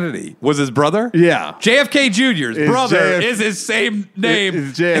F. Kennedy was his brother? Yeah. JFK Jr.'s brother is his same name.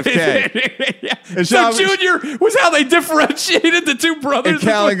 Is JFK. Yeah. So Jr. was how they differentiated the two brothers. And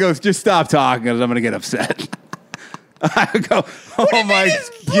Callan goes, just stop talking because I'm going to get upset. I go, oh my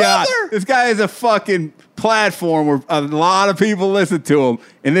God. This guy is a fucking platform where a lot of people listen to him,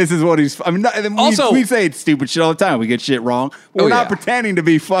 and this is what he's. We say it's stupid shit all the time. We get shit wrong. We're not pretending to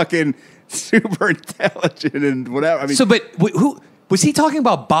be fucking super intelligent and whatever. But who was he talking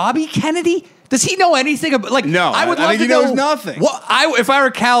about? Bobby Kennedy? Does he know anything about? Like, no, I would love to know. He knows nothing. If I were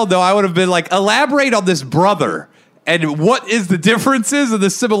Cal, though, I would have been like, elaborate on this brother. And what is the differences and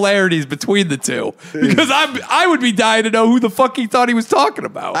the similarities between the two? Because I would be dying to know who the fuck he thought he was talking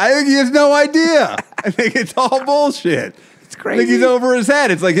about. I think he has no idea. I think it's all bullshit. It's crazy. I think he's over his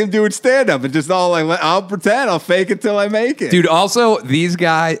head. It's like him doing stand-up and just all like, I'll pretend, I'll fake it till I make it. Dude, also, these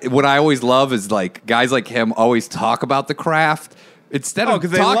guys, what I always love is like guys like him always talk about the craft. Instead of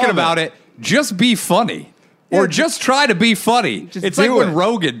talking about it, just be funny. Or just try to be funny. It's like when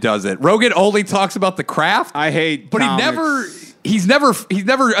Rogan does it. Rogan only talks about the craft. I hate but comics. he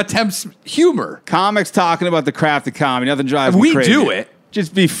never attempts humor. Comics talking about the craft of comedy. Nothing drives me crazy. We do it.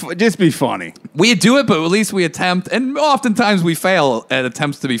 Just be funny. We do it, but at least we attempt, and oftentimes we fail at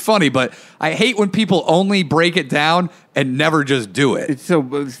attempts to be funny, but I hate when people only break it down and never just do it.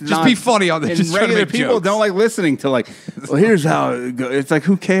 Just be funny on this. Just regular people jokes. don't like listening to like, well, here's how it goes. It's like,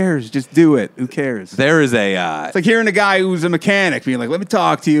 who cares? Just do it. Who cares? There is a... it's like hearing a guy who's a mechanic being like, let me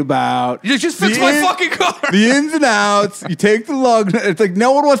talk to you about... Just fix my fucking car. The ins and outs. You take the lug. It's like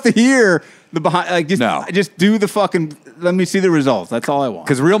no one wants to hear the behind... Like, just do the fucking... Let me see the results. That's all I want.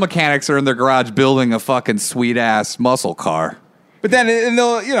 Because real mechanics are in their garage building a fucking sweet-ass muscle car. But then,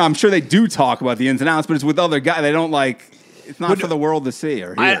 I'm sure they do talk about the ins and outs, but it's with other guys. They don't like... It's not for the world to see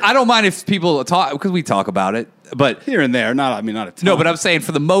or hear. I don't mind if people talk, because we talk about it, but... Here and there. Not a ton. No, but I'm saying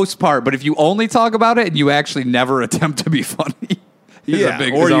for the most part, but if you only talk about it and you actually never attempt to be funny...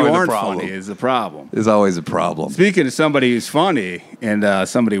 or you aren't funny is the problem. Is always a problem. Speaking of somebody who's funny and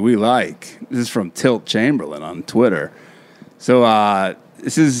somebody we like, this is from Tilt Chamberlain on Twitter. So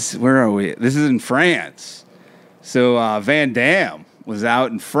where are we? This is in France. So Van Damme was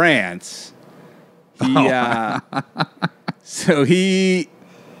out in France. He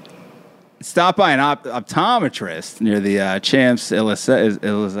stopped by an optometrist near the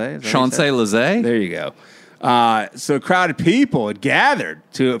Champs-Élysées. Champs-Élysées? There you go. So crowded people had gathered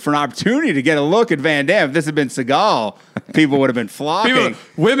for an opportunity to get a look at Van Damme. If this had been Seagal, people would have been flocking.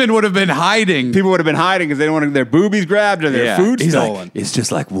 Women would have been hiding. People would have been hiding because they didn't want their boobies grabbed or their food stolen. It's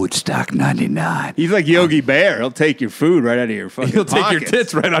just like Woodstock 99. He's like Yogi Bear. He'll take your food right out of your fucking He'll take your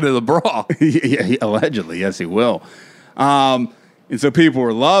tits right out of the bra. Allegedly, yes, he will. And so people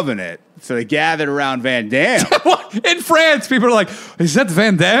were loving it. So they gathered around Van Damme. In France, people are like, is that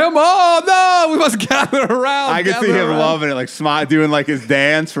Van Damme? Oh, no, we must gather around. I can see him loving it, like doing like his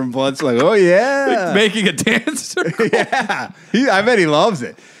dance from Bloodsport. Like, oh, yeah. Like making a dance. Yeah. I bet he loves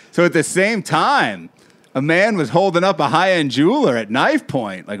it. So at the same time, a man was holding up a high-end jeweler at knife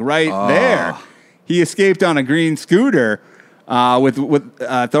point, like there. He escaped on a green scooter with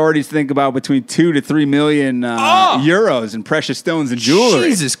authorities think about between 2 to 3 million euros in precious stones and jewelry.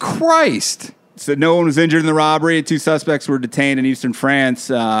 Jesus Christ. So no one was injured in the robbery. 2 suspects were detained in eastern France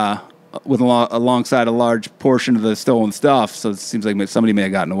alongside a large portion of the stolen stuff. So it seems like somebody may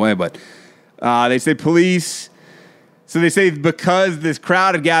have gotten away. But they say police... So they say because this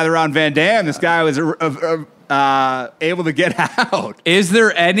crowd had gathered around Van Damme, this guy was able to get out. Is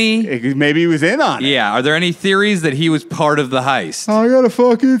there any... Maybe he was in on it. Yeah, are there any theories that he was part of the heist? I got a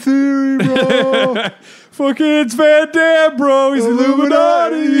fucking theory, bro. Fucking it's Van Damme, bro. He's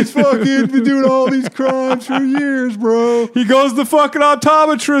Illuminati. He's fucking been doing all these crimes for years, bro. He goes to fucking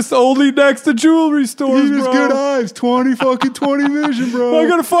optometrist only next to jewelry stores, He has good eyes. 20 vision, bro. I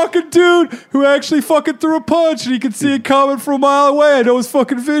got a fucking dude who actually fucking threw a punch and he can see it coming from a mile away. I know his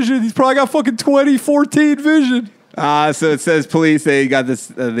fucking vision. He's probably got fucking 20/14 vision. So it says police, they got this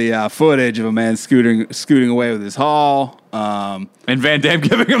the footage of a man scooting away with his haul. And Van Damme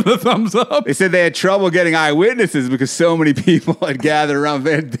giving him the thumbs up. They said they had trouble getting eyewitnesses because so many people had gathered around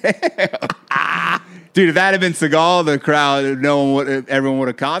Van Damme. Dude, if that had been Seagal, the crowd, everyone would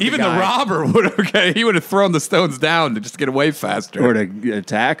have caught Even the robber would have. Okay, he would have thrown the stones down to just get away faster. Or to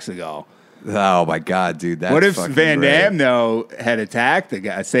attack Seagal. Oh my god, dude! That's what if Van Damme though had attacked the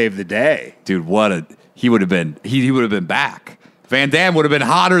guy, saved the day? Dude, he would have been. He would have been back. Van Damme would have been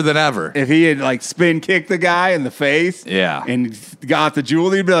hotter than ever. If he had, like, spin kicked the guy in the face and got the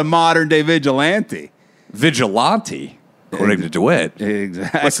jewelry, he'd be a modern-day vigilante. Vigilante? According to DeWitt.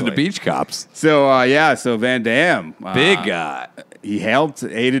 Exactly. Listen to Beach Cops. So, so Van Damme. Big guy. He helped,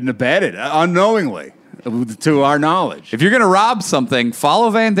 aided and abetted, unknowingly, to our knowledge. If you're going to rob something, follow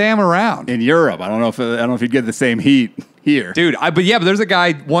Van Damme around. In Europe. I don't know if you'd get the same heat here. Dude, but there's a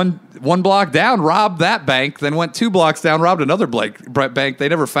guy one block down, robbed that bank, then went 2 blocks down, robbed another bank. They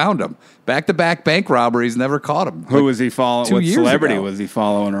never found him. Back-to-back bank robberies, never caught him. Who was he following? 2 What years celebrity ago. was he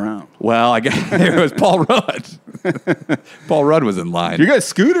following around? Well, I guess it was Paul Rudd. Paul Rudd was in line. You got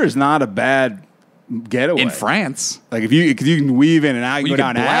scooter's not a bad getaway. In France. Like, if you can weave in and out, you go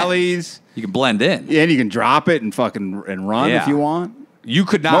down alleys. You can blend in. Yeah, and you can drop it and run if you want. You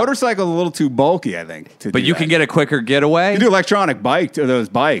could not. Motorcycle's a little too bulky, I think. But you can get a quicker getaway. You do electronic bike, or those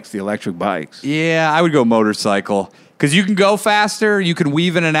bikes, the electric bikes. Yeah, I would go motorcycle. Because you can go faster, you can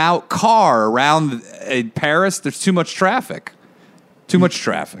weave in and out. Car around Paris, there's too much traffic.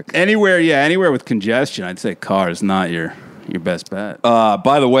 Anywhere with congestion, I'd say car is not your best bet.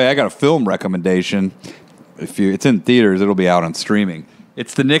 By the way, I got a film recommendation. It's in theaters, it'll be out on streaming.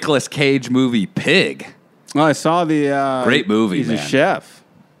 It's the Nicolas Cage movie Pig. Oh, I saw the... Great movie, He's man. a chef.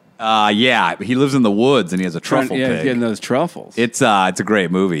 Yeah, he lives in the woods and he has a truffle He's pig. getting those truffles. It's a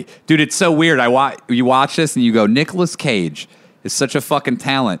great movie. Dude, it's so weird. You watch this and you go, Nicolas Cage is such a fucking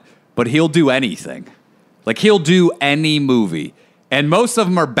talent, but he'll do anything. Like, he'll do any movie. And most of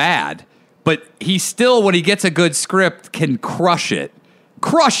them are bad, but he still, when he gets a good script, can crush it.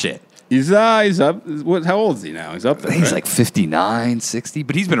 Crush it. He's up. How old is he now? He's up there. He's like 59, 60,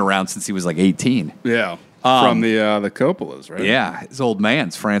 but he's been around since he was like 18. Yeah. From the Coppolas, right? Yeah. His old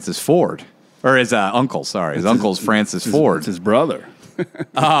man's Francis Ford. Or his uncle, sorry. His uncle's Francis Ford. It's his brother.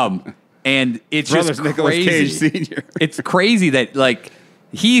 And it's brother's just Nicolas crazy. Cage Sr. It's crazy that, like,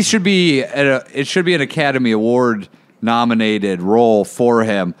 he should be it should be an Academy Award nominated role for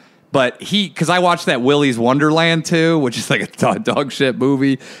him. But because I watched that Willy's Wonderland too, which is like a dog shit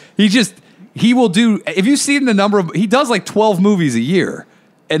movie. He will do, if you've seen the number of, he does like 12 movies a year.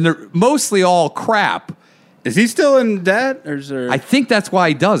 And they're mostly all crap. Is he still in debt? Or is there... I think that's why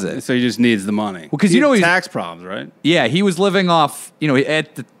he does it. So he just needs the money. Well, 'cause he he's tax problems, right? Yeah, he was living off, in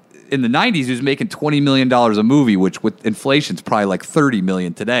the 90s, he was making $20 million a movie, which with inflation's probably like $30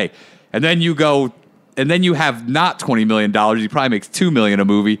 million today. And then you have not $20 million, he probably makes $2 million a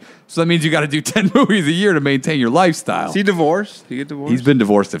movie. So that means you got to do 10 movies a year to maintain your lifestyle. Is he divorced? Did he get divorced? He's been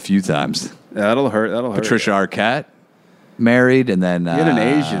divorced a few times. Yeah, that'll hurt. Patricia Arquette married, and then he had an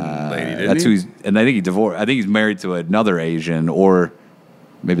Asian lady, didn't that's he? who he's, and I think he divorced. I think he's married to another Asian, or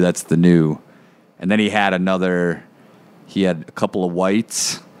maybe that's the new. And then he had a couple of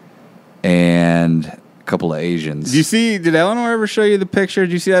whites and a couple of Asians. Did Eleanor ever show you the picture?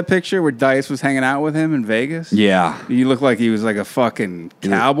 Did you see that picture where Dice was hanging out with him in Vegas? Yeah. He looked like he was like a fucking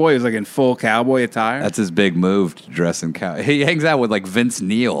cowboy. He was like in full cowboy attire. That's his big move, to dress in cowboy. He hangs out with like Vince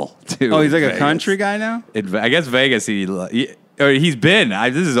Neil, too. Oh, he's like Vegas. a country guy now? I guess Vegas, he's been.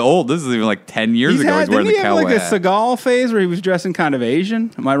 This is old. This is even like 10 years ago. He's wearing the didn't he have cowboy like a hat. Seagal phase where he was dressing kind of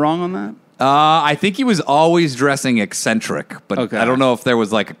Asian? Am I wrong on that? I think he was always dressing eccentric, but Okay. I don't know if there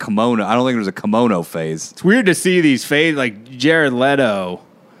was like a kimono. I don't think there was a kimono phase. It's weird to see these fades like Jared Leto.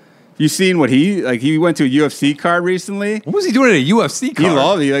 You seen what he went to a UFC card recently? What was he doing at a UFC card? He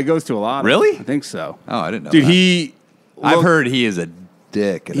loved it. He goes to a lot. Really? I think so. Oh, I didn't know. Dude, that. I've heard he is a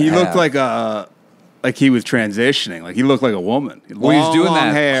dick. He looked like he was transitioning. Like he looked like a woman. Well, he's doing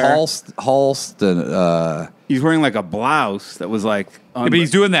that hair. Halston. He's wearing like a blouse that was like. But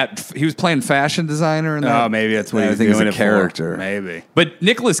he's doing that. He was playing fashion designer. In that. Oh, maybe that's what I he's think doing he's a it character. For. Maybe. But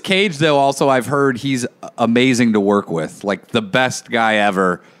Nicolas Cage, though, also I've heard he's amazing to work with. Like the best guy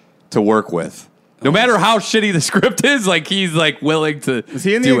ever to work with. No matter how shitty the script is, like he's like willing to. Was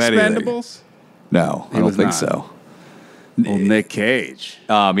he in the do Expendables? Anything. No, I don't think so. Well, Nick Cage.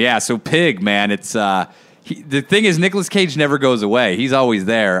 Yeah. So Pig, man, it's the thing is Nicolas Cage never goes away. He's always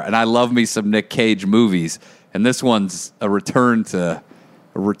there, and I love me some Nick Cage movies. And this one's a return to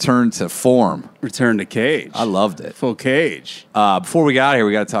form. Return to Cage. I loved it. Full Cage. Before we got here,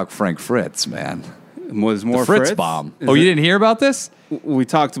 we got to talk Frank Fritz, man. Was more The Fritz bomb. Is You it- didn't hear about this? We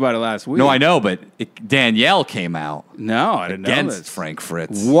talked about it last week. No, I know, but Danielle came out No, I didn't know against this. Frank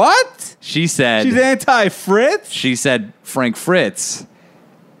Fritz. What? She said She's anti-Fritz? she said Frank Fritz.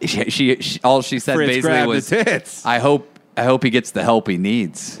 She all she said Fritz basically grabbed was, the tits. I hope he gets the help he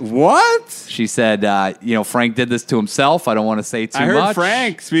needs. What? She said, Frank did this to himself. I don't want to say too I heard much.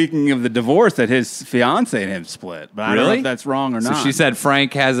 Frank, speaking of the divorce, that his fiance and him split. But I don't know if that's wrong or not. So she said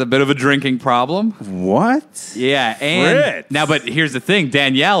Frank has a bit of a drinking problem. What? Yeah, and Fritz. now, but here's the thing: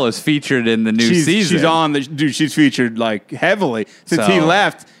 Danielle is featured in the new season. She's on the dude. She's featured like heavily since he So-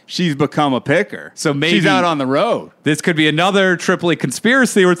 left. She's become a picker. So maybe- she's out on the road. This could be another Tripoli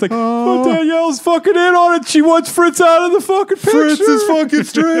conspiracy where it's like, Danielle's fucking in on it. She wants Fritz out of the fucking picture. Fritz is fucking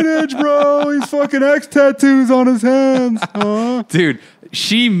straight edge, bro. He's fucking X tattoos on his hands. Huh? Dude,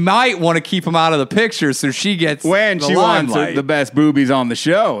 she might want to keep him out of the picture so she gets When the she wants limelight. the best boobies on the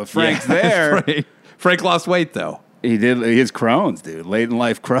show. If Frank's Yeah. there, Frank lost weight, though. he did his Crohn's, dude. Late in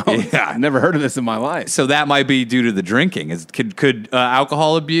life Crohn's. Yeah. I never heard of this in my life. So that might be due to the drinking. Could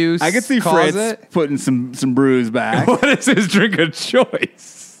alcohol abuse I could see cause Fritz it? putting some brews back. What is his drink of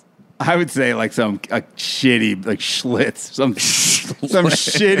choice? I would say like some shitty like Schlitz, some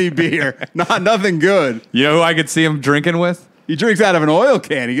shitty beer, nothing good. You know who I could see him drinking with? He drinks out of an oil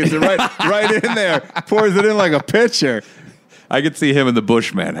can. He gets it right in there, pours it in like a pitcher. I could see him and the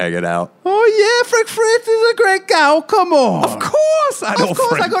Bushman hanging out. Oh yeah, Frank Fritz is a great guy. Oh come on, Of course, I know. Of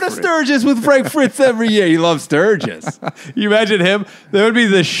course, I Frank go to Fritz. Sturgis with Frank Fritz every year. He loves Sturgis. You imagine him? That would be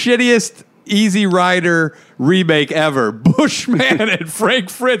the shittiest Easy Rider remake ever. Bushman and Frank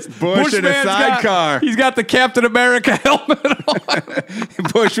Fritz. Bush in a Bushman's sidecar. He's got the Captain America helmet on.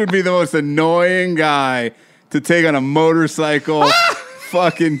 Bush would be the most annoying guy to take on a motorcycle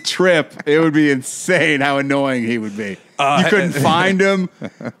fucking trip. It would be insane how annoying he would be. You couldn't find him. Oh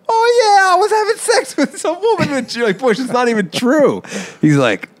yeah, I was having sex with some woman. And you're like, Bush, it's not even true. He's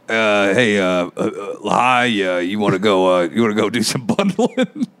like, hey, hi, you want to go do some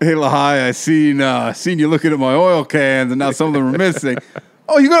bundling? Hey, Lahai, I seen you looking at my oil cans, and now some of them are missing.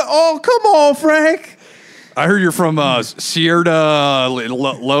 Oh, come on, Frank. I heard you're from Sierra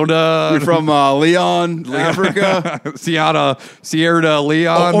Leone. You're from Leon, Africa. Sierra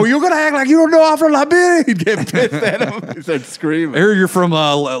Leone. Oh, you're gonna act like you don't know I'm from Liberia. He'd get pissed at him. He started screaming. I heard you're from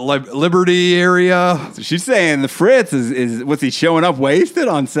Liberty area. So she's saying the Fritz is what's he showing up wasted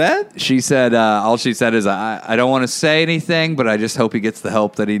on set? She said, all she said is, I don't want to say anything, but I just hope he gets the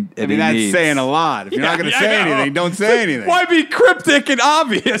help that he I mean, that's needs. saying a lot. If you're not going to say anything, don't say anything. Why be cryptic and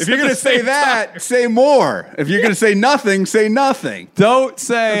obvious? If you're going to say that, say more. If you're going to say nothing, say nothing. Don't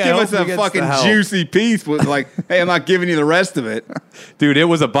say. Give I us hope a he gets fucking the help. juicy piece with like, hey, I'm not giving you the rest of it. Dude, it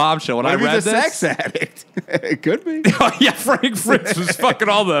was a bombshell when What I if read he's a this. sex addict? It could be. Oh, yeah, Frank Fritz was fucking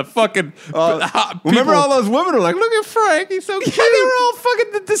all the fucking hot Remember people. all those women were like, look at Frank, he's so cute. Yeah, they were all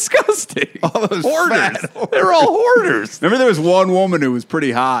fucking disgusting. All those hoarders. fat hoarders. They were all hoarders. Remember there was one woman who was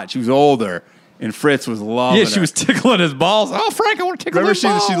pretty hot. She was older, and Fritz was loving Yeah, her. she was tickling his balls. Oh, Frank, I want to tickle Remember, his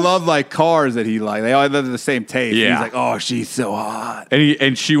balls. she loved like cars that he liked. They all had the same taste. Yeah. He's like, oh, she's so hot.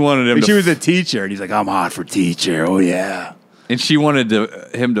 And she wanted him And to she was a teacher, and he's like, I'm hot for teacher. Oh yeah. and she wanted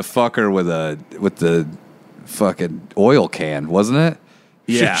him to fuck her with the fucking oil can, wasn't it?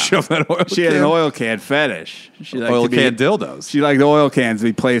 Yeah. She shoved that oil She had an oil can fetish. She liked oil to be- can dildos. She liked the oil cans to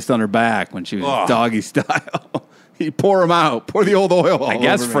be placed on her back when she was Ugh. doggy style. He'd pour them out. Pour the old oil all I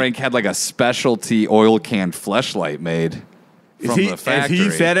guess over me. Frank had like a specialty oil can fleshlight made from the Has factory. he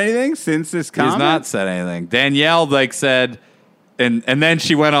said anything since this comment? He's not said anything. Danielle said, and then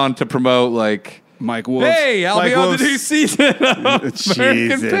she went on to promote Mike Wolf. Hey, I'll be on the new season of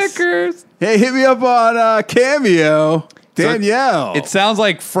American Pickers. Hey, hit me up on Cameo. Danielle. So it sounds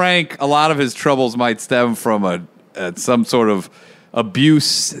like Frank, a lot of his troubles might stem from some sort of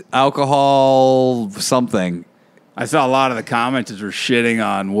abuse, alcohol, something. I saw a lot of the commenters were shitting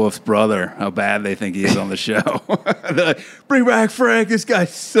on Wolf's brother, how bad they think he is on the show. They're like, bring back Frank, this guy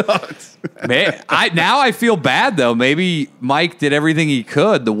sucks. Man, now I feel bad, though. Maybe Mike did everything he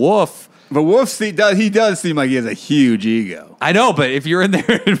could, the Wolf. But Wolf, he does seem like he has a huge ego. I know, but if you're in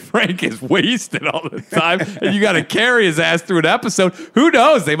there and Frank is wasted all the time and you got to carry his ass through an episode, who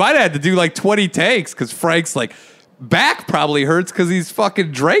knows? They might have had to do like 20 takes because Frank's like, back probably hurts because he's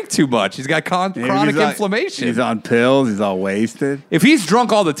fucking drank too much. He's got chronic inflammation. He's on pills. He's all wasted. If he's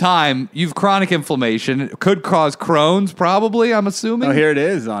drunk all the time, you've chronic inflammation. It could cause Crohn's, probably, I'm assuming. Oh, here it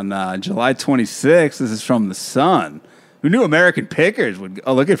is on July 26th. This is from The Sun. Who knew American Pickers would...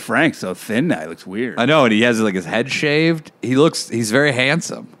 Oh, look at Frank. So thin now. He looks weird. I know, and he has like his head shaved. He's very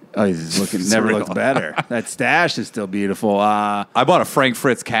handsome. Oh, he's looking... never looked better. That stash is still beautiful. I bought a Frank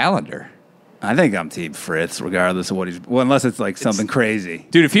Fritz calendar. I think I'm Team Fritz, regardless of what he's... Well, unless it's like something crazy.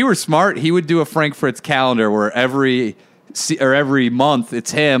 Dude, if he were smart, he would do a Frank Fritz calendar where every month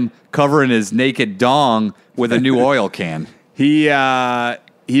it's him covering his naked dong with a new oil can.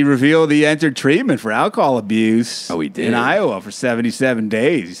 He revealed he entered treatment for alcohol abuse. Oh, he did? In Iowa for 77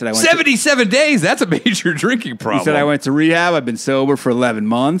 days. He said, I went 77 days? That's a major drinking problem. He said, I went to rehab. I've been sober for 11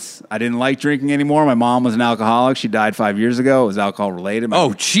 months. I didn't like drinking anymore. My mom was an alcoholic. She died 5 years ago. It was alcohol related. Oh,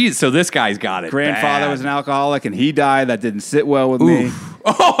 jeez. So this guy's got it. Grandfather was an alcoholic, and he died. That didn't sit well with me.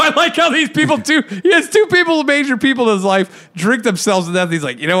 Oh, I like how these people, too. He has two people, major people in his life, drink themselves to death. He's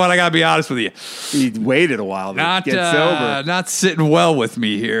like, you know what? I got to be honest with you. He waited a while to get sober. Not sitting well with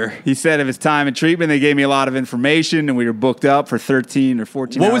me here. He said of his time in treatment, they gave me a lot of information, and we were booked up for 13 or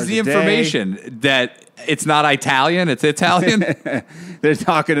 14 hours What was the information? That it's not Italian, it's Italian? They're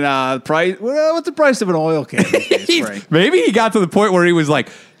talking price. Well, what's the price of an oil can? Maybe he got to the point where he was like,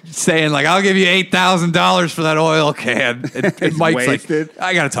 saying like, I'll give you $8,000 for that oil can. And Mike's wasted. like,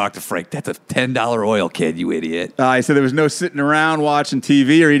 I got to talk to Frank. That's a $10 oil can, you idiot. He said there was no sitting around watching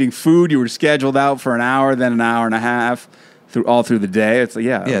TV or eating food. You were scheduled out for an hour, then an hour and a half. All through the day. It's like,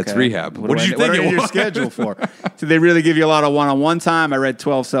 okay. It's rehab. What did you think it was? Your schedule for? So they really give you a lot of one-on-one time. I read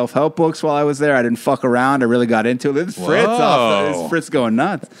 12 self-help books while I was there. I didn't fuck around. I really got into it. This is Fritz going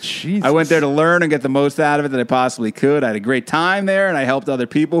nuts. Jesus. I went there to learn and get the most out of it that I possibly could. I had a great time there, and I helped other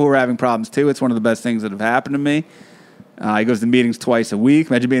people who were having problems too. It's one of the best things that have happened to me. He goes to meetings twice a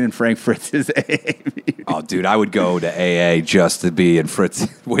week. Imagine being in Frank Fritz's AA meeting. Oh, dude, I would go to AA just to be in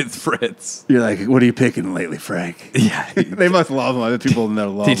with Fritz. You're like, what are you picking lately, Frank? Yeah. They must love him. Other people in there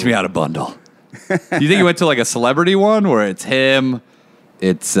love him. Teach me how to bundle. Do you think he went to like a celebrity one where it's him?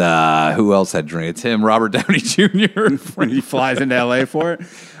 It's, who else had drink? It's him, Robert Downey Jr. He flies into LA for it. He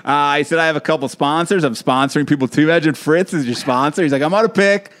said, I have a couple sponsors. I'm sponsoring people too. Imagine Fritz is your sponsor. He's like, I'm on a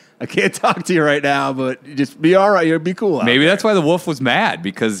pick. I can't talk to you right now, but just be all right. You'll be cool. Maybe that's why the Wolf was mad,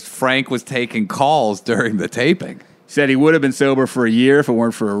 because Frank was taking calls during the taping. He said he would have been sober for a year if it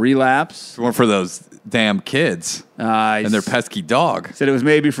weren't for a relapse. If it weren't for those damn kids and their pesky dog. He said it was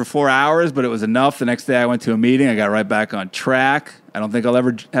maybe for 4 hours, but it was enough. The next day I went to a meeting. I got right back on track. I don't think I'll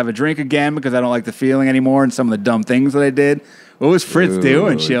ever have a drink again because I don't like the feeling anymore and some of the dumb things that I did. What was Fritz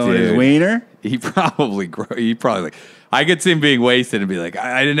doing? Chilling his wiener? He probably like... I could see him being wasted and be like,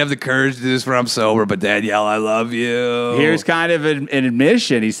 I didn't have the courage to do this when I'm sober, but Danielle, I love you. Here's kind of an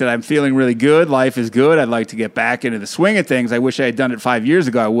admission. He said, I'm feeling really good. Life is good. I'd like to get back into the swing of things. I wish I had done it 5 years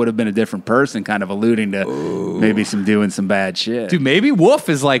ago. I would have been a different person, kind of alluding to maybe doing some bad shit. Dude, maybe Wolf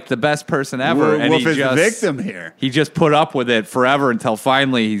is like the best person ever. Wolf is the victim here. He just put up with it forever until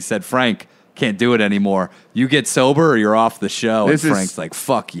finally he said, Frank, can't do it anymore. You get sober or you're off the show. And Frank's like,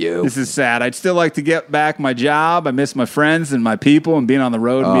 fuck you. This is sad. I'd still like to get back my job. I miss my friends and my people and being on the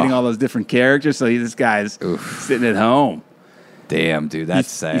road and meeting all those different characters. So this guy's sitting at home. Damn, dude, that's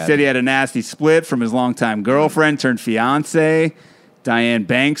sad. He said he had a nasty split from his longtime girlfriend turned fiance, Diane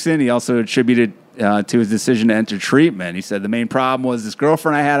Bankson. He also attributed to his decision to enter treatment. He said the main problem was this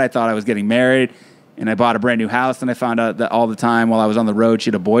girlfriend I had. I thought I was getting married. And I bought a brand new house, and I found out that all the time while I was on the road, she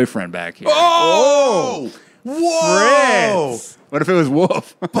had a boyfriend back here. Oh! Whoa! Fritz! What if it was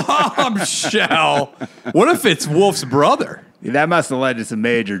Wolf? Bombshell! What if it's Wolf's brother? That must have led to some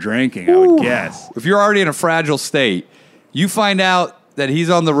major drinking, I would guess. If you're already in a fragile state, you find out that he's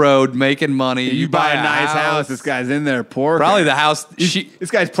on the road making money. You buy a nice house. This guy's in there porking. Probably the house.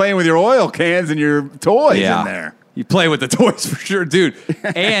 This guy's playing with your oil cans and your toys in there. You play with the toys for sure, dude.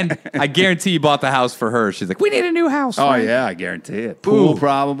 And I guarantee you bought the house for her. She's like, we need a new house. Oh, Frank. yeah, I guarantee it. Pool, Ooh.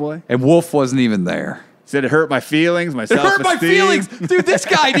 probably. And Wolf wasn't even there. Said it hurt my feelings, my It self-esteem. hurt my feelings. Dude, this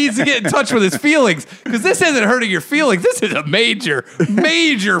guy needs to get in touch with his feelings because this isn't hurting your feelings. This is a major,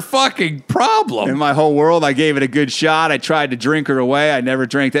 major fucking problem. In my whole world, I gave it a good shot. I tried to drink her away. I never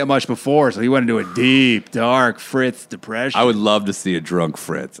drank that much before, so he went into a deep, dark Fritz depression. I would love to see a drunk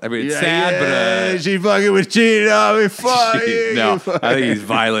Fritz. I mean, it's sad, but... she fucking was cheating on me. Fuck you. No, I think he's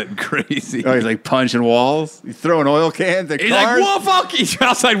violent and crazy. Oh, he's like punching walls. He's throwing oil cans at He's cars. like, Wolf, he's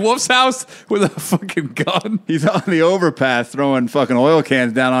outside Wolf's house with a fucking gun. He's on the overpass throwing fucking oil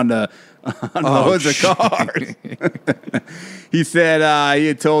cans down on the hoods of cars. He said he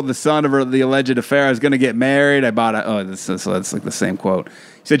had told the son of the alleged affair I was going to get married. I bought so that's like the same quote.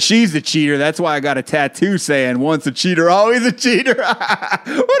 He said, she's the cheater. That's why I got a tattoo saying, once a cheater, always a cheater. What is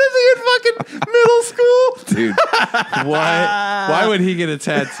he in fucking middle school? Dude, why would he get a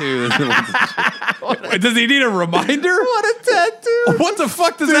tattoo? Does he need a reminder? What a tattoo. What the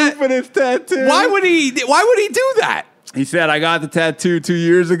fuck does that... Stupidest tattoo. Why would he do that? He said, I got the tattoo 2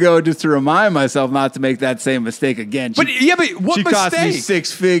 years ago just to remind myself not to make that same mistake again. But what she mistake? cost me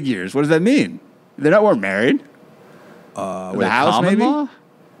 6 figures. What does that mean? Weren't married? The house, maybe? Law?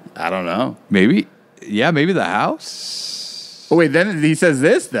 I don't know. Maybe. Yeah, maybe the house. Oh, wait, then he says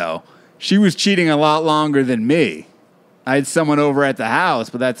this, though. She was cheating a lot longer than me. I had someone over at the house,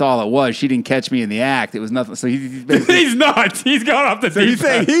 but that's all it was. She didn't catch me in the act. It was nothing. So he's not. He's gone off the deep end. He's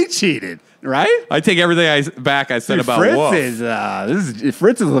saying he cheated, right? I take everything I said about Fritz Wolf.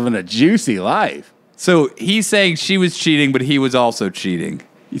 Fritz is living a juicy life. So he's saying she was cheating, but he was also cheating.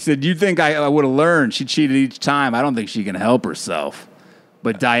 He said, you think I would have learned? She cheated each time. I don't think she can help herself.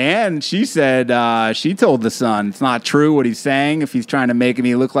 But Diane, she said she told the son it's not true what he's saying. If he's trying to make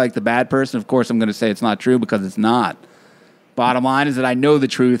me look like the bad person, of course I'm going to say it's not true because it's not. Bottom line is that I know the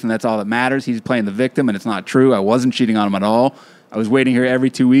truth, and that's all that matters. He's playing the victim, and it's not true. I wasn't cheating on him at all. I was waiting here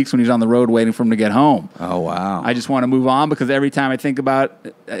every 2 weeks when he's on the road waiting for him to get home. Oh, wow. I just want to move on because every time I think about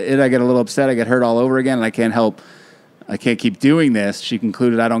it, I get a little upset. I get hurt all over again, and I can't keep doing this. She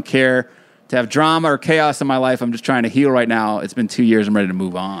concluded, I don't care to have drama or chaos in my life. I'm just trying to heal right now. It's been 2 years. I'm ready to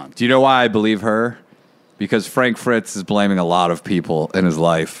move on. Do you know why I believe her? Because Frank Fritz is blaming a lot of people in his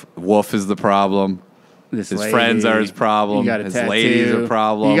life. Wolf is the problem. His friends are his problem. His ladies are a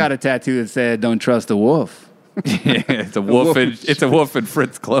problem. He got a tattoo that said, don't trust the wolf. It's a wolf. It's a wolf in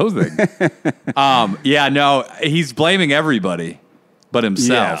Fritz clothing. He's blaming everybody but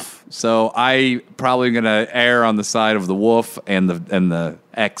himself. Yeah. So I probably gonna err on the side of the wolf and the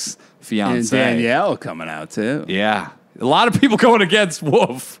ex fiance And Danielle coming out too. Yeah, a lot of people going against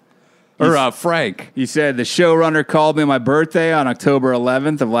Wolf or Frank. He said the showrunner called me on my birthday on October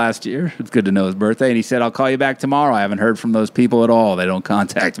 11th of last year. It's good to know his birthday, and he said I'll call you back tomorrow. I haven't heard from those people at all. They don't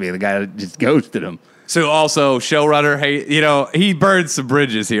contact me. The guy just ghosted him. So also showrunner, hey, he burned some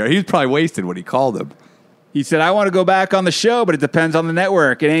bridges here. He was probably wasted when he called him. He said, I want to go back on the show, but it depends on the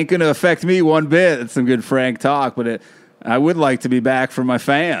network. It ain't going to affect me one bit. That's some good Frank talk, but I would like to be back for my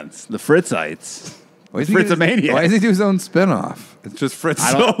fans, the Fritzites. Fritzomaniacs. Why does he do his own spinoff? It's just Fritz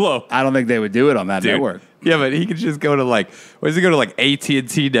solo. I don't think they would do it on that network. Yeah, but he could just go to why does he go to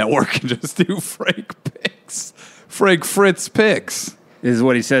AT&T network and just do Frank Fritz picks? This is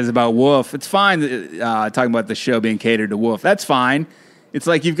what he says about Wolf. It's fine talking about the show being catered to Wolf. That's fine. It's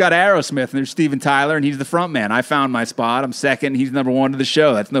like you've got Aerosmith and there's Steven Tyler and he's the front man. I found my spot. I'm second. He's number one to the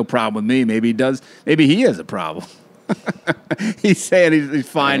show. That's no problem with me. Maybe he does. Maybe he has a problem. He's saying he's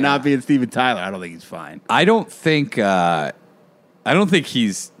fine not being Steven Tyler. I don't think he's fine. I don't think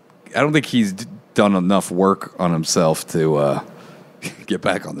he's done enough work on himself to get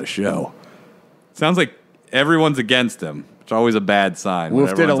back on the show. Sounds like everyone's against him. It's always a bad sign.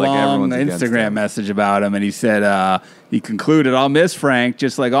 Wolf did a long Instagram message about him, and he said he concluded, I'll miss Frank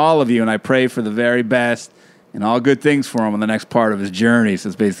just like all of you, and I pray for the very best and all good things for him on the next part of his journey. So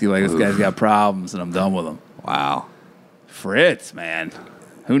it's basically like this guy's got problems, and I'm done with him. Wow. Fritz, man.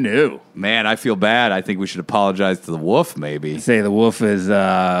 Who knew? Man, I feel bad. I think we should apologize to the Wolf, maybe. Say the Wolf is...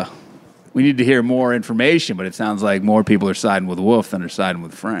 we need to hear more information, but it sounds like more people are siding with Wolf than are siding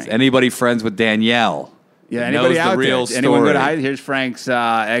with Frank. Is anybody friends with Danielle? Yeah, anybody out there? Story. Anyone go to height? Here's Frank's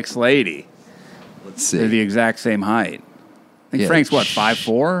ex-lady. Let's see. They're the exact same height. I think Frank's,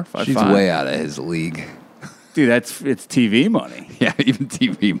 5'4", 5'5"? She's way out of his league. Dude, it's TV money. Yeah, even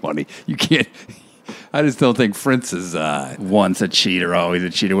TV money. You can't... I just don't think Fritz is... Once a cheater, always a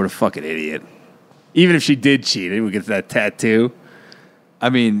cheater. What a fucking idiot. Even if she did cheat, he would get that tattoo. I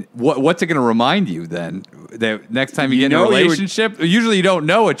mean, what's it going to remind you then? That next time you get in a relationship, usually you don't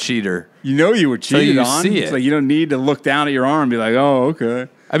know a cheater. You know you were cheated on. See it. It's like you don't need to look down at your arm and be like, oh,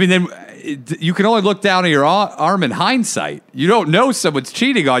 okay. I mean, then you can only look down at your arm in hindsight. You don't know someone's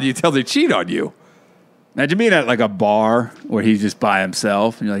cheating on you until they cheat on you. Imagine being at like a bar where he's just by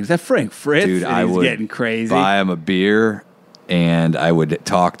himself, and you're like, "Is that Frank Fritz?" Dude, and I he's would getting crazy. buy him a beer, and I would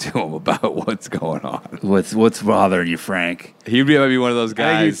talk to him about what's going on. What's bothering you, Frank? He'd be maybe one of those I think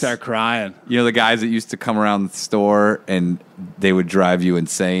guys. you'd start crying. You know, the guys that used to come around the store and they would drive you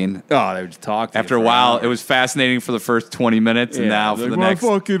insane. Oh, they would just talk to After you a while, it was fascinating for the first 20 minutes, and now for like, the my next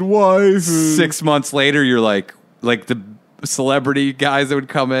fucking wife. 6 months later, you're like the celebrity guys that would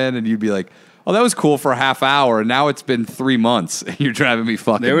come in, and you'd be like, oh, that was cool for a half hour, and now it's been 3 months, and you're driving me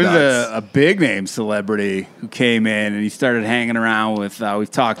fucking There was nuts. a big name celebrity who came in, and he started hanging around with,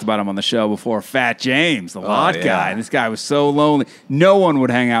 we've talked about him on the show before, Fat James, the lot guy. And this guy was so lonely. No one would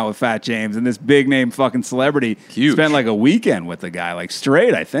hang out with Fat James, and this big name fucking celebrity spent like a weekend with the guy, like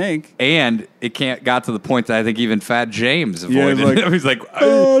straight, I think. And it got to the point that I think even Fat James avoided him. He's like,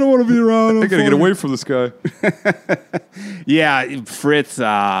 oh, I don't want to be around him. I gotta get away from this guy. Yeah, Fritz,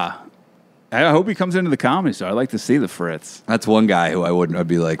 I hope he comes into the Comedy Store. I'd like to see the Fritz. That's one guy who I'd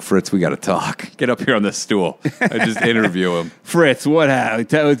be like, Fritz, we got to talk. Get up here on this stool. I just interview him. Fritz, what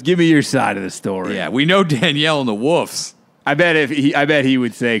happened? Give me your side of the story. Yeah, we know Danielle and the Wolves. I bet he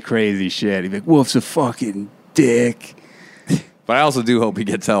would say crazy shit. He'd be like, Wolf's a fucking dick. But I also do hope he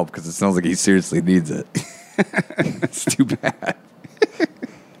gets help because it sounds like he seriously needs it. It's too bad.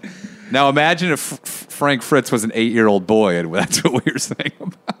 Now imagine if Frank Fritz was an 8-year-old boy, and that's what we were saying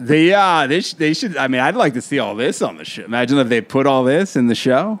about. They should. I mean, I'd like to see all this on the show. Imagine if they put all this in the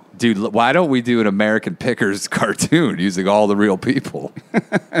show, dude. Why don't we do an American Pickers cartoon using all the real people,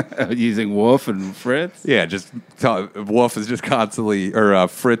 using Wolf and Fritz? Yeah, just Wolf is just constantly, or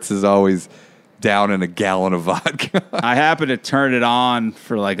Fritz is always down in a gallon of vodka. I happened to turn it on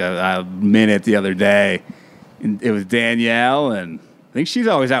for like a minute the other day, and it was Danielle and. I think she's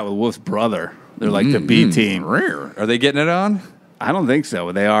always out with Wolf's brother. They're like the B team. Are they getting it on? I don't think so,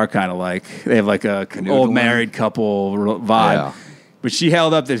 but they are kind of like, they have like a old married couple vibe. Yeah. But she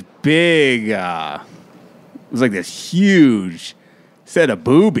held up this big, it was like this huge set of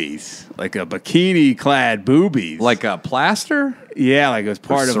boobies, like a bikini-clad boobies. Like a plaster? Yeah, like it was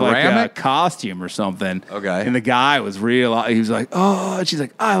part of ceramic? like a costume or something. Okay. And the guy was real. He was like, oh, and she's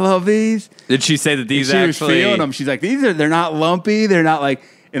like, I love these. Did she say that these she actually... was feeling them. She's like, they're not lumpy. They're not like...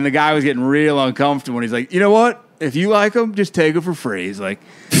 And the guy was getting real uncomfortable. And he's like, you know what? If you like them, just take them for free. He's like...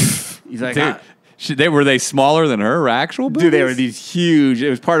 Dude, were they smaller than her actual boobies? Dude, they were these huge... It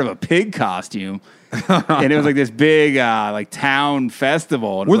was part of a pig costume. And it was like this big like town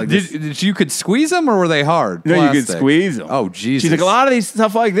festival. And did you could squeeze them or were they hard? No, you could squeeze them. Oh, Jesus. She's like, a lot of these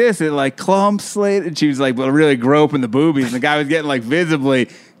stuff like this, it like clumps late. And she was like, well, really groping the boobies. And the guy was getting like visibly,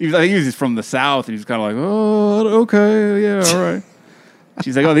 I think he was just from the South. And he was kind of like, oh, okay, yeah, all right.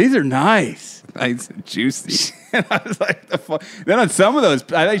 She's like, oh, these are nice. Nice and juicy. And I was like, the fuck? Then on some of those,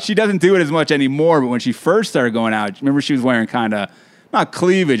 I think she doesn't do it as much anymore. But when she first started going out, remember she was wearing kind of, not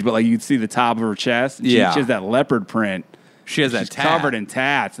cleavage, but like you'd see the top of her chest. She has that leopard print. She has that tat. Covered in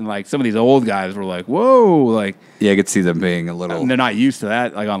tats. And like some of these old guys were like, whoa. Like, yeah, I could see them being a little... they're not used to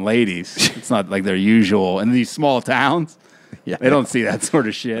that, like on ladies. It's not like their usual. In these small towns, they don't see that sort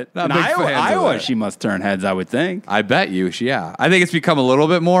of shit. In Iowa, she must turn heads, I would think. I bet you, yeah. I think it's become a little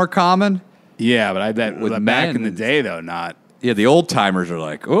bit more common. Yeah, but I bet back in the day, though, not. Yeah, the old timers are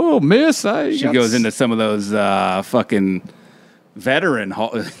like, oh, miss. She goes into some of those fucking... veteran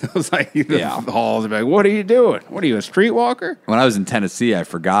halls, halls. Like, what are you doing? What are you, a streetwalker? When I was in Tennessee, I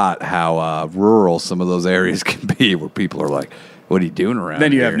forgot how rural some of those areas can be, where people are like, "What are you doing around?"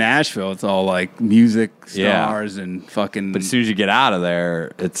 Then you here? have Nashville. It's all like music stars and fucking. But as soon as you get out of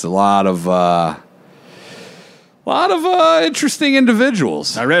there, it's a lot of interesting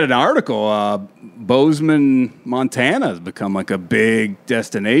individuals. I read an article. Bozeman, Montana has become like a big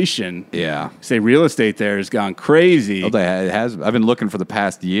destination. Yeah. Say real estate there has gone crazy. Oh, it has. I've been looking for the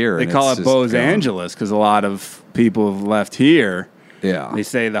past year. They call it Bose Angeles because a lot of people have left here. Yeah. They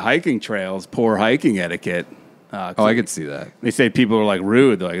say the hiking trails, poor hiking etiquette. I could see that. They say people are like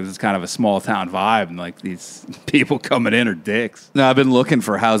rude. They're like, this is kind of a small town vibe, and like these people coming in are dicks. No, I've been looking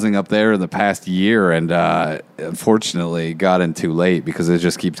for housing up there in the past year, and unfortunately got in too late because it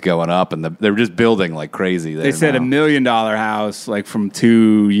just keeps going up, and they're just building like crazy. They said $1 million house like from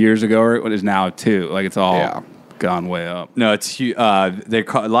 2 years ago, or it is now 2. Like it's all gone way up. No, it's a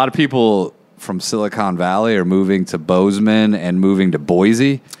lot of people from Silicon Valley are moving to Bozeman and moving to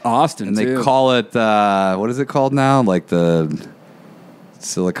Boise. Austin, and they call it, what is it called now? Like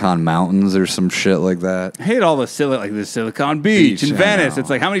Silicon Mountains or some shit like that. I hate all the Silicon Beach in I Venice. know. It's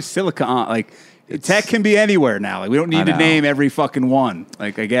like how many tech can be anywhere now. Like we don't need to name every fucking one.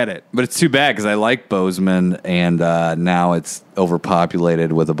 Like I get it, But it's too bad because I like Bozeman, and now it's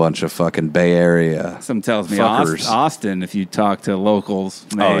overpopulated with a bunch of fucking Bay Area. Some tells me fuckers. Austin, if you talk to locals,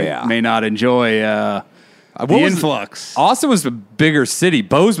 may not enjoy the influx. Austin was a bigger city.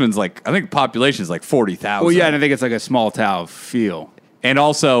 Bozeman's I think population is 40,000. Well, yeah, and I think it's like a small town feel. And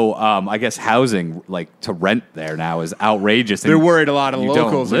also, I guess housing, to rent there now is outrageous. They're worried a lot of you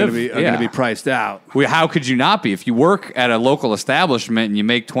locals don't are going to be priced out. Well, how could you not be? If you work at a local establishment and you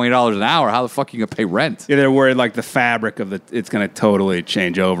make $20 an hour, how the fuck are you going to pay rent? Yeah, they're worried the fabric of it's going to totally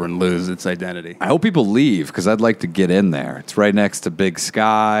change over and lose its identity. I hope people leave because I'd like to get in there. It's right next to Big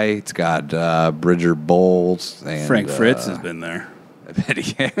Sky. It's got Bridger Bowles. And, Frank Fritz has been there. I bet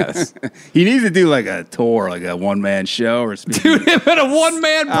he has. He needs to do a tour, a one-man show or something. Dude, him at a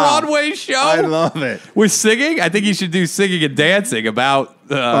one-man Broadway show? I love it. With singing? I think he should do singing and dancing about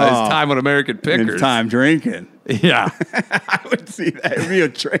his time on American Pickers. And time drinking. Yeah. I would see that. It'd be a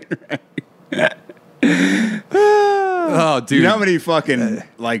train wreck. Oh, dude. You know how many fucking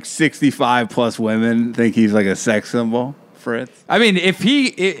 65 plus women think he's a sex symbol, Fritz? I mean, if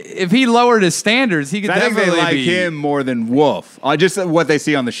he lowered his standards, he could I think definitely they like him more than Wolf. Just what they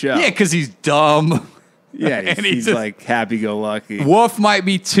see on the show. Yeah, because he's dumb. Yeah, And he's happy-go-lucky. Wolf might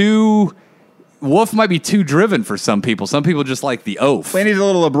be too driven for some people. Some people just like the oaf. And he's a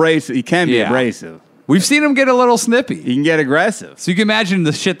little abrasive. He can be abrasive. We've seen him get a little snippy. He can get aggressive. So you can imagine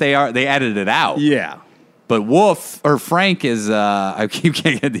the shit they edited out. Yeah. But Wolf or Frank is I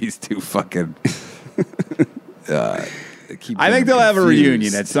can't get these two fucking I think they'll have a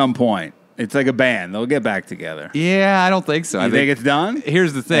reunion at some point. It's like a band. They'll get back together. Yeah, I don't think so. I think it's done?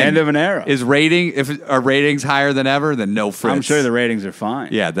 Here's the thing. End of an era. Are ratings higher than ever? Then no Fritz. I'm sure the ratings are fine.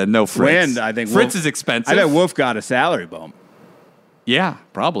 Yeah, then no Fritz. I think Fritz is expensive. I bet Wolf got a salary bump. Yeah,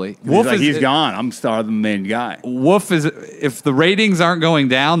 probably. He's gone. I'm the main guy. Wolf is, if the ratings aren't going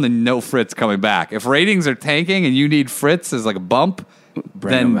down, then no Fritz coming back. If ratings are tanking and you need Fritz as a bump,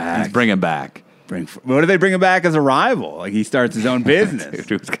 then bring him back. What do they bring him back as a rival? He starts his own business.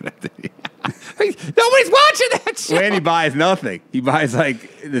 Dude, who's gonna do Nobody's watching that shit. When he buys nothing. He buys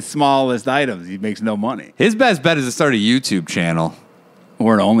the smallest items. He makes no money. His best bet is to start a YouTube channel.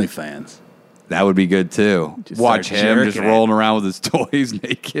 Or an OnlyFans. That would be good too. Watch him just rolling around with his toys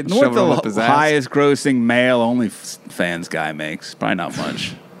naked, shoving them up his ass. Highest grossing male OnlyFans guy makes? Probably not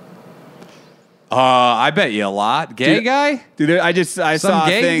much. I bet you a lot. Gay guy? Dude, I saw a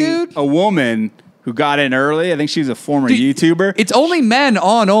thing. Dude? A woman who got in early. I think she's a former YouTuber. It's only men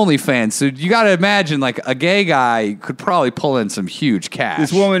on OnlyFans, so you got to imagine a gay guy could probably pull in some huge cash.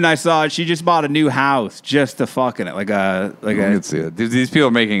 This woman I saw, she just bought a new house just to fuck in it, I can see it. These people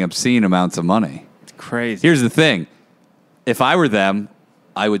are making obscene amounts of money. It's crazy. Here's the thing: if I were them,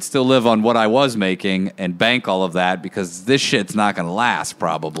 I would still live on what I was making and bank all of that because this shit's not going to last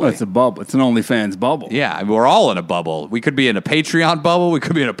probably. Well, it's a bubble. It's an OnlyFans bubble. Yeah, I mean, we're all in a bubble. We could be in a Patreon bubble. We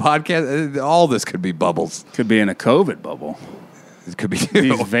could be in a podcast. All this could be bubbles. Could be in a COVID bubble. It could be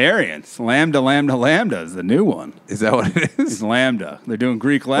these variants. Lambda is the new one. Is that what it is? It's Lambda. They're doing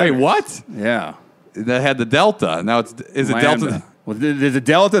Greek letters. Wait, what? Yeah. That had the Delta. Now it Delta? Well, there's a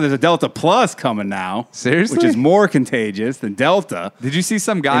Delta. There's a Delta Plus coming now. Seriously? Which is more contagious than Delta. Did you see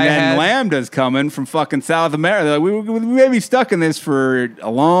some guy? And then Lambda's coming from fucking South America. They're like, we may be stuck in this for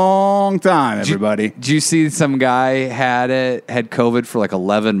a long time, everybody. Did you see some guy had COVID for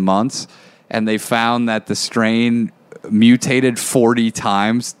 11 months, and they found that the strain mutated 40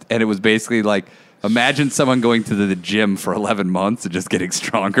 times, and it was basically imagine someone going to the gym for 11 months and just getting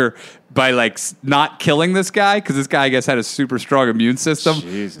stronger by not killing this guy because this guy, I guess, had a super strong immune system.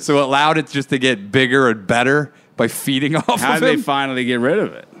 Jesus. So it allowed it just to get bigger and better by feeding off of him. How did they finally get rid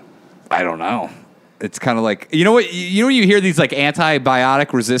of it? I don't know. It's kind of you know what? You hear these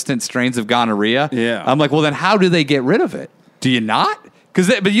antibiotic resistant strains of gonorrhea? Yeah. I'm well, then how do they get rid of it? Do you not?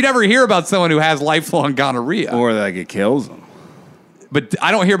 But you never hear about someone who has lifelong gonorrhea. Or it kills them. But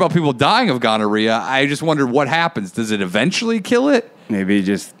I don't hear about people dying of gonorrhea. I just wonder what happens. Does it eventually kill it? Maybe you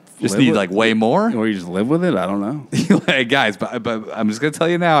just need way more? Or you just live with it? I don't know. Hey, guys, but I'm just going to tell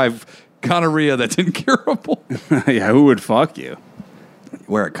you now, I've gonorrhea that's incurable. Yeah, who would fuck you?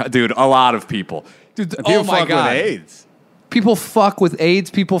 Dude, a lot of people. Dude, people fuck with AIDS. People fuck with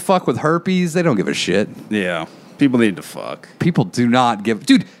AIDS. People fuck with herpes. They don't give a shit. Yeah. People need to fuck. People do not give...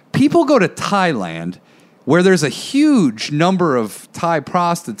 Dude, people go to Thailand where there's a huge number of Thai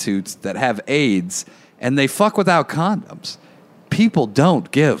prostitutes that have AIDS, and they fuck without condoms. people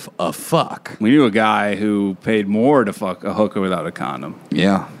don't give a fuck. We knew a guy who paid more to fuck a hooker without a condom.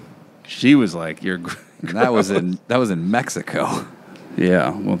 Yeah. She was like, "You're." And that was in Mexico.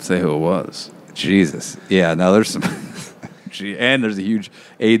 Yeah, won't say who it was. Jesus. Yeah. Now there's some. And there's a huge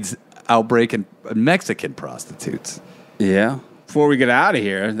AIDS outbreak in Mexican prostitutes. Yeah. Before we get out of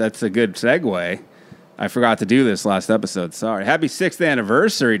here, that's a good segue. I forgot to do this last episode. Sorry. Happy 6th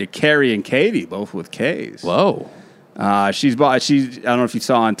anniversary to Carrie and Katie, both with K's. Whoa. I don't know if you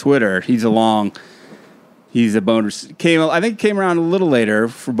saw on Twitter. He's a Boner. I think came around a little later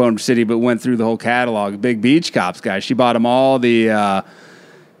for Boner City, but went through the whole catalog. Big Beach Cops guy. She bought him all the.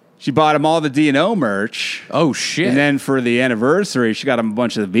 She bought him all the D&O merch. Oh shit! And then for the anniversary, she got him a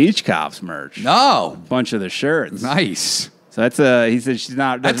bunch of the Beach Cops merch. No, a bunch of the shirts. Nice. So he said she's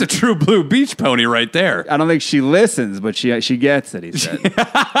not. That's a true blue beach pony right there. I don't think she listens, but she gets it. He said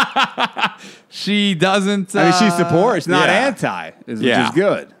she doesn't. I mean, she supports, not anti, which is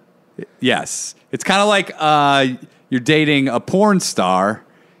good. Yes, it's kind of like you're dating a porn star,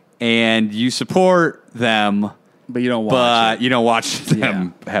 and you support them, but you don't watch. You don't watch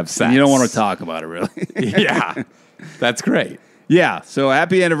them have sex. And you don't want to talk about it, really. Yeah, that's great. Yeah, so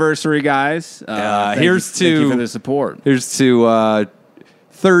happy anniversary, guys. Thank you for the support. Here's to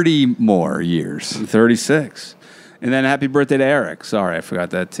 30 more years. 36. And then happy birthday to Eric. Sorry, I forgot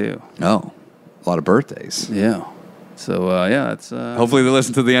that too. Oh, a lot of birthdays. Yeah. So, that's... hopefully they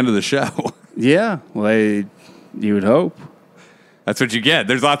listen to the end of the show. Yeah, well, you would hope. That's what you get.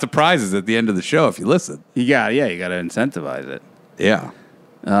 There's lots of prizes at the end of the show if you listen. You got to incentivize it. Yeah.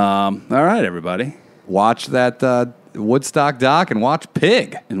 All right, everybody. Watch that... Woodstock doc and watch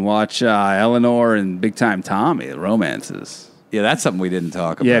Pig and watch Eleanor and Big Time Tommy, the romances. Yeah, that's something we didn't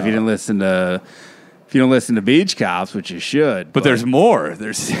talk about. Yeah, if you don't listen to Beach Cops, which you should. But there's more.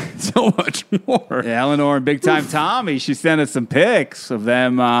 There's so much more. Yeah, Eleanor and Big Time Tommy. She sent us some pics of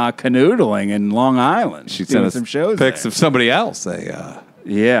them canoodling in Long Island. She sent us some shows pics of somebody else.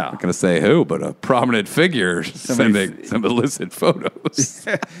 Yeah. I'm not going to say who, but a prominent figure sending some illicit photos.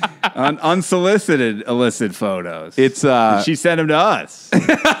 Unsolicited illicit photos. She sent them to us.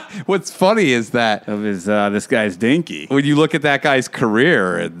 What's funny is that of his this guy's dinky. When you look at that guy's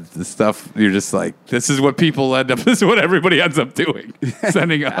career and the stuff, you're just like, this is what people end up. This is what everybody ends up doing.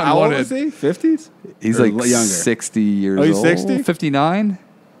 Sending unwanted. How old is he? 50s? He's like younger. 60 years old. Oh, he's 60? 59.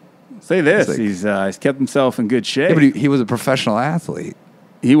 Say this: he's kept himself in good shape. Yeah, but he was a professional athlete.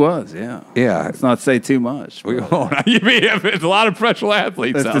 He was, yeah. Yeah. Let's not say too much. We won't. You mean there's a lot of professional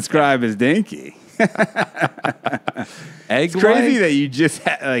athletes Let's describe his dinky. It's crazy that you just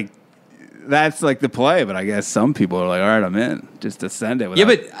that's like the play, but I guess some people are like, all right, I'm in. Just to send it. Yeah,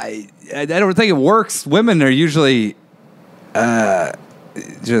 but I don't think it works. Women are usually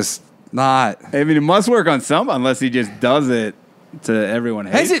just not. I mean, it must work on some, unless he just does it to everyone.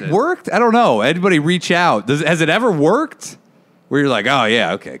 Has it worked? I don't know. Anybody reach out? Has it ever worked? Where you're like, oh,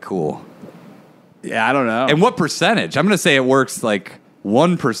 yeah, okay, cool. Yeah, I don't know. And what percentage? I'm going to say it works like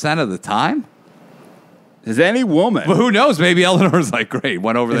 1% of the time. Has any woman... But who knows? Maybe Eleanor's like, great,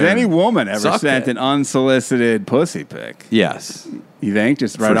 went over there. Has any woman ever sent an unsolicited pussy pic? Yes. You think?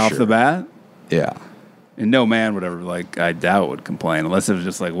 Just right off the bat? Yeah. And no man would ever, I doubt would complain, unless it was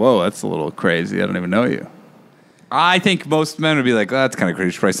just like, whoa, that's a little crazy. I don't even know you. I think most men would be like, oh, that's kind of crazy.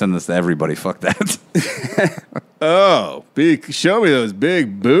 You should probably send this to everybody. Fuck that. Oh, show me those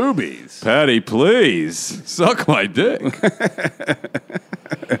big boobies. Patty, please. Suck my dick.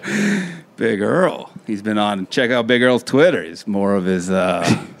 Big Earl. He's been on, check out Big Earl's Twitter. He's more of his,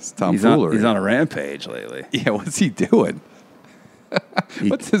 tomfoolery. He's on a rampage lately. Yeah, what's he doing?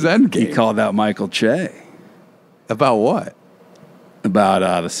 What's his end game? He called out Michael Che. About what?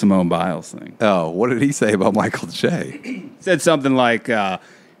 About the Simone Biles thing. Oh, what did he say about Michael Che? He said something like,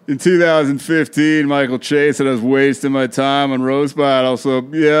 in 2015, Michael Che said I was wasting my time on roast battle, so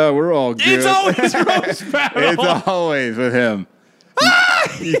yeah, we're all good. It's always roast battle. It's always with him.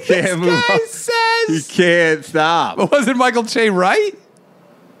 You can't move on. You can't stop. But wasn't Michael Che right?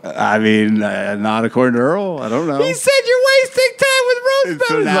 I mean, not according to Earl. I don't know. He said you're wasting time with roast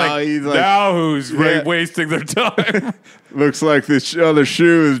battle. So he's like, now who's wasting their time? Looks like this other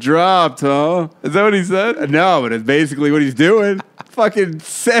shoe is dropped, huh? Is that what he said? No, but it's basically what he's doing. Fucking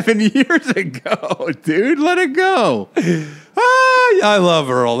 7 years ago, dude. Let it go. I love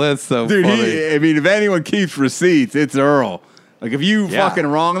Earl. That's so funny. If anyone keeps receipts, it's Earl. Like, if you fucking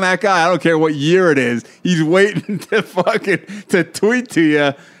wrong that guy, I don't care what year it is. He's waiting to tweet to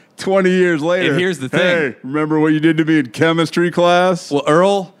you 20 years later. And here's the thing. Hey, remember what you did to me in chemistry class? Well,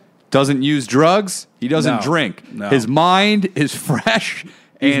 Earl doesn't use drugs. He doesn't drink. No. His mind is fresh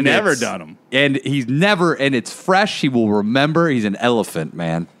He's never done them. And it's fresh. He will remember. He's an elephant,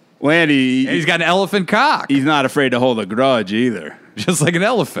 man. And he's got an elephant cock. He's not afraid to hold a grudge either. Just like an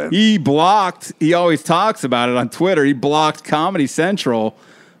elephant. He always talks about it on Twitter. He blocked Comedy Central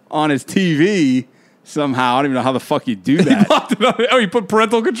on his TV somehow. I don't even know how the fuck you do that. He blocked it on it. Oh, you put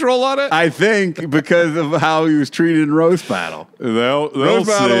parental control on it? I think because of how he was treated in Roast Battle. Roast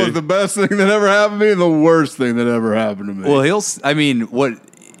Battle was the best thing that ever happened to me and the worst thing that ever happened to me. Well,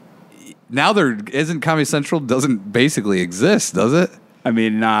 now there isn't Comedy Central doesn't basically exist, does it? I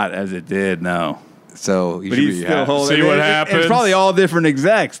mean, not as it did, no. So but he's still holding. See what happens. It's probably all different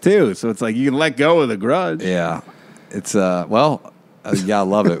execs too. So it's like you can let go of the grudge. Yeah, it's yeah, I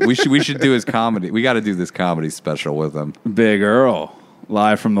love it. We should do his comedy. We got to do this comedy special with him. Big Earl,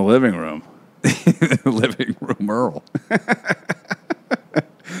 live from the living room. Living room Earl.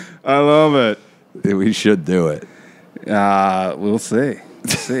 I love it. We should do it. We'll see.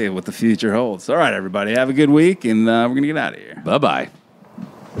 We'll see what the future holds. All right, everybody, have a good week, and we're gonna get out of here. Bye-bye.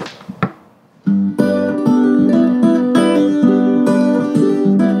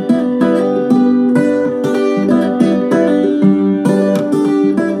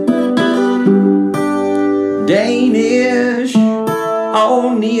 Danish,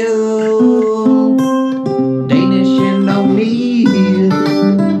 O'Neill, Danish and O'Neill.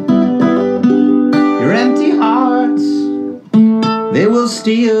 Your empty hearts, they will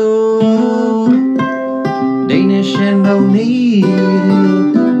steal. Danish and O'Neill.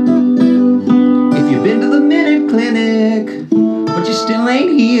 If you've been to the Minute Clinic, but you still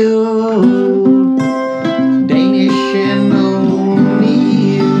ain't healed. Danish and O'Neill.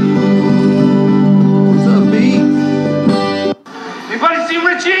 What's up, B? Anybody see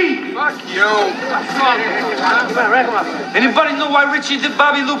Richie? Fuck you. Anybody know why Richie did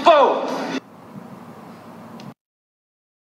Bobby Lupo?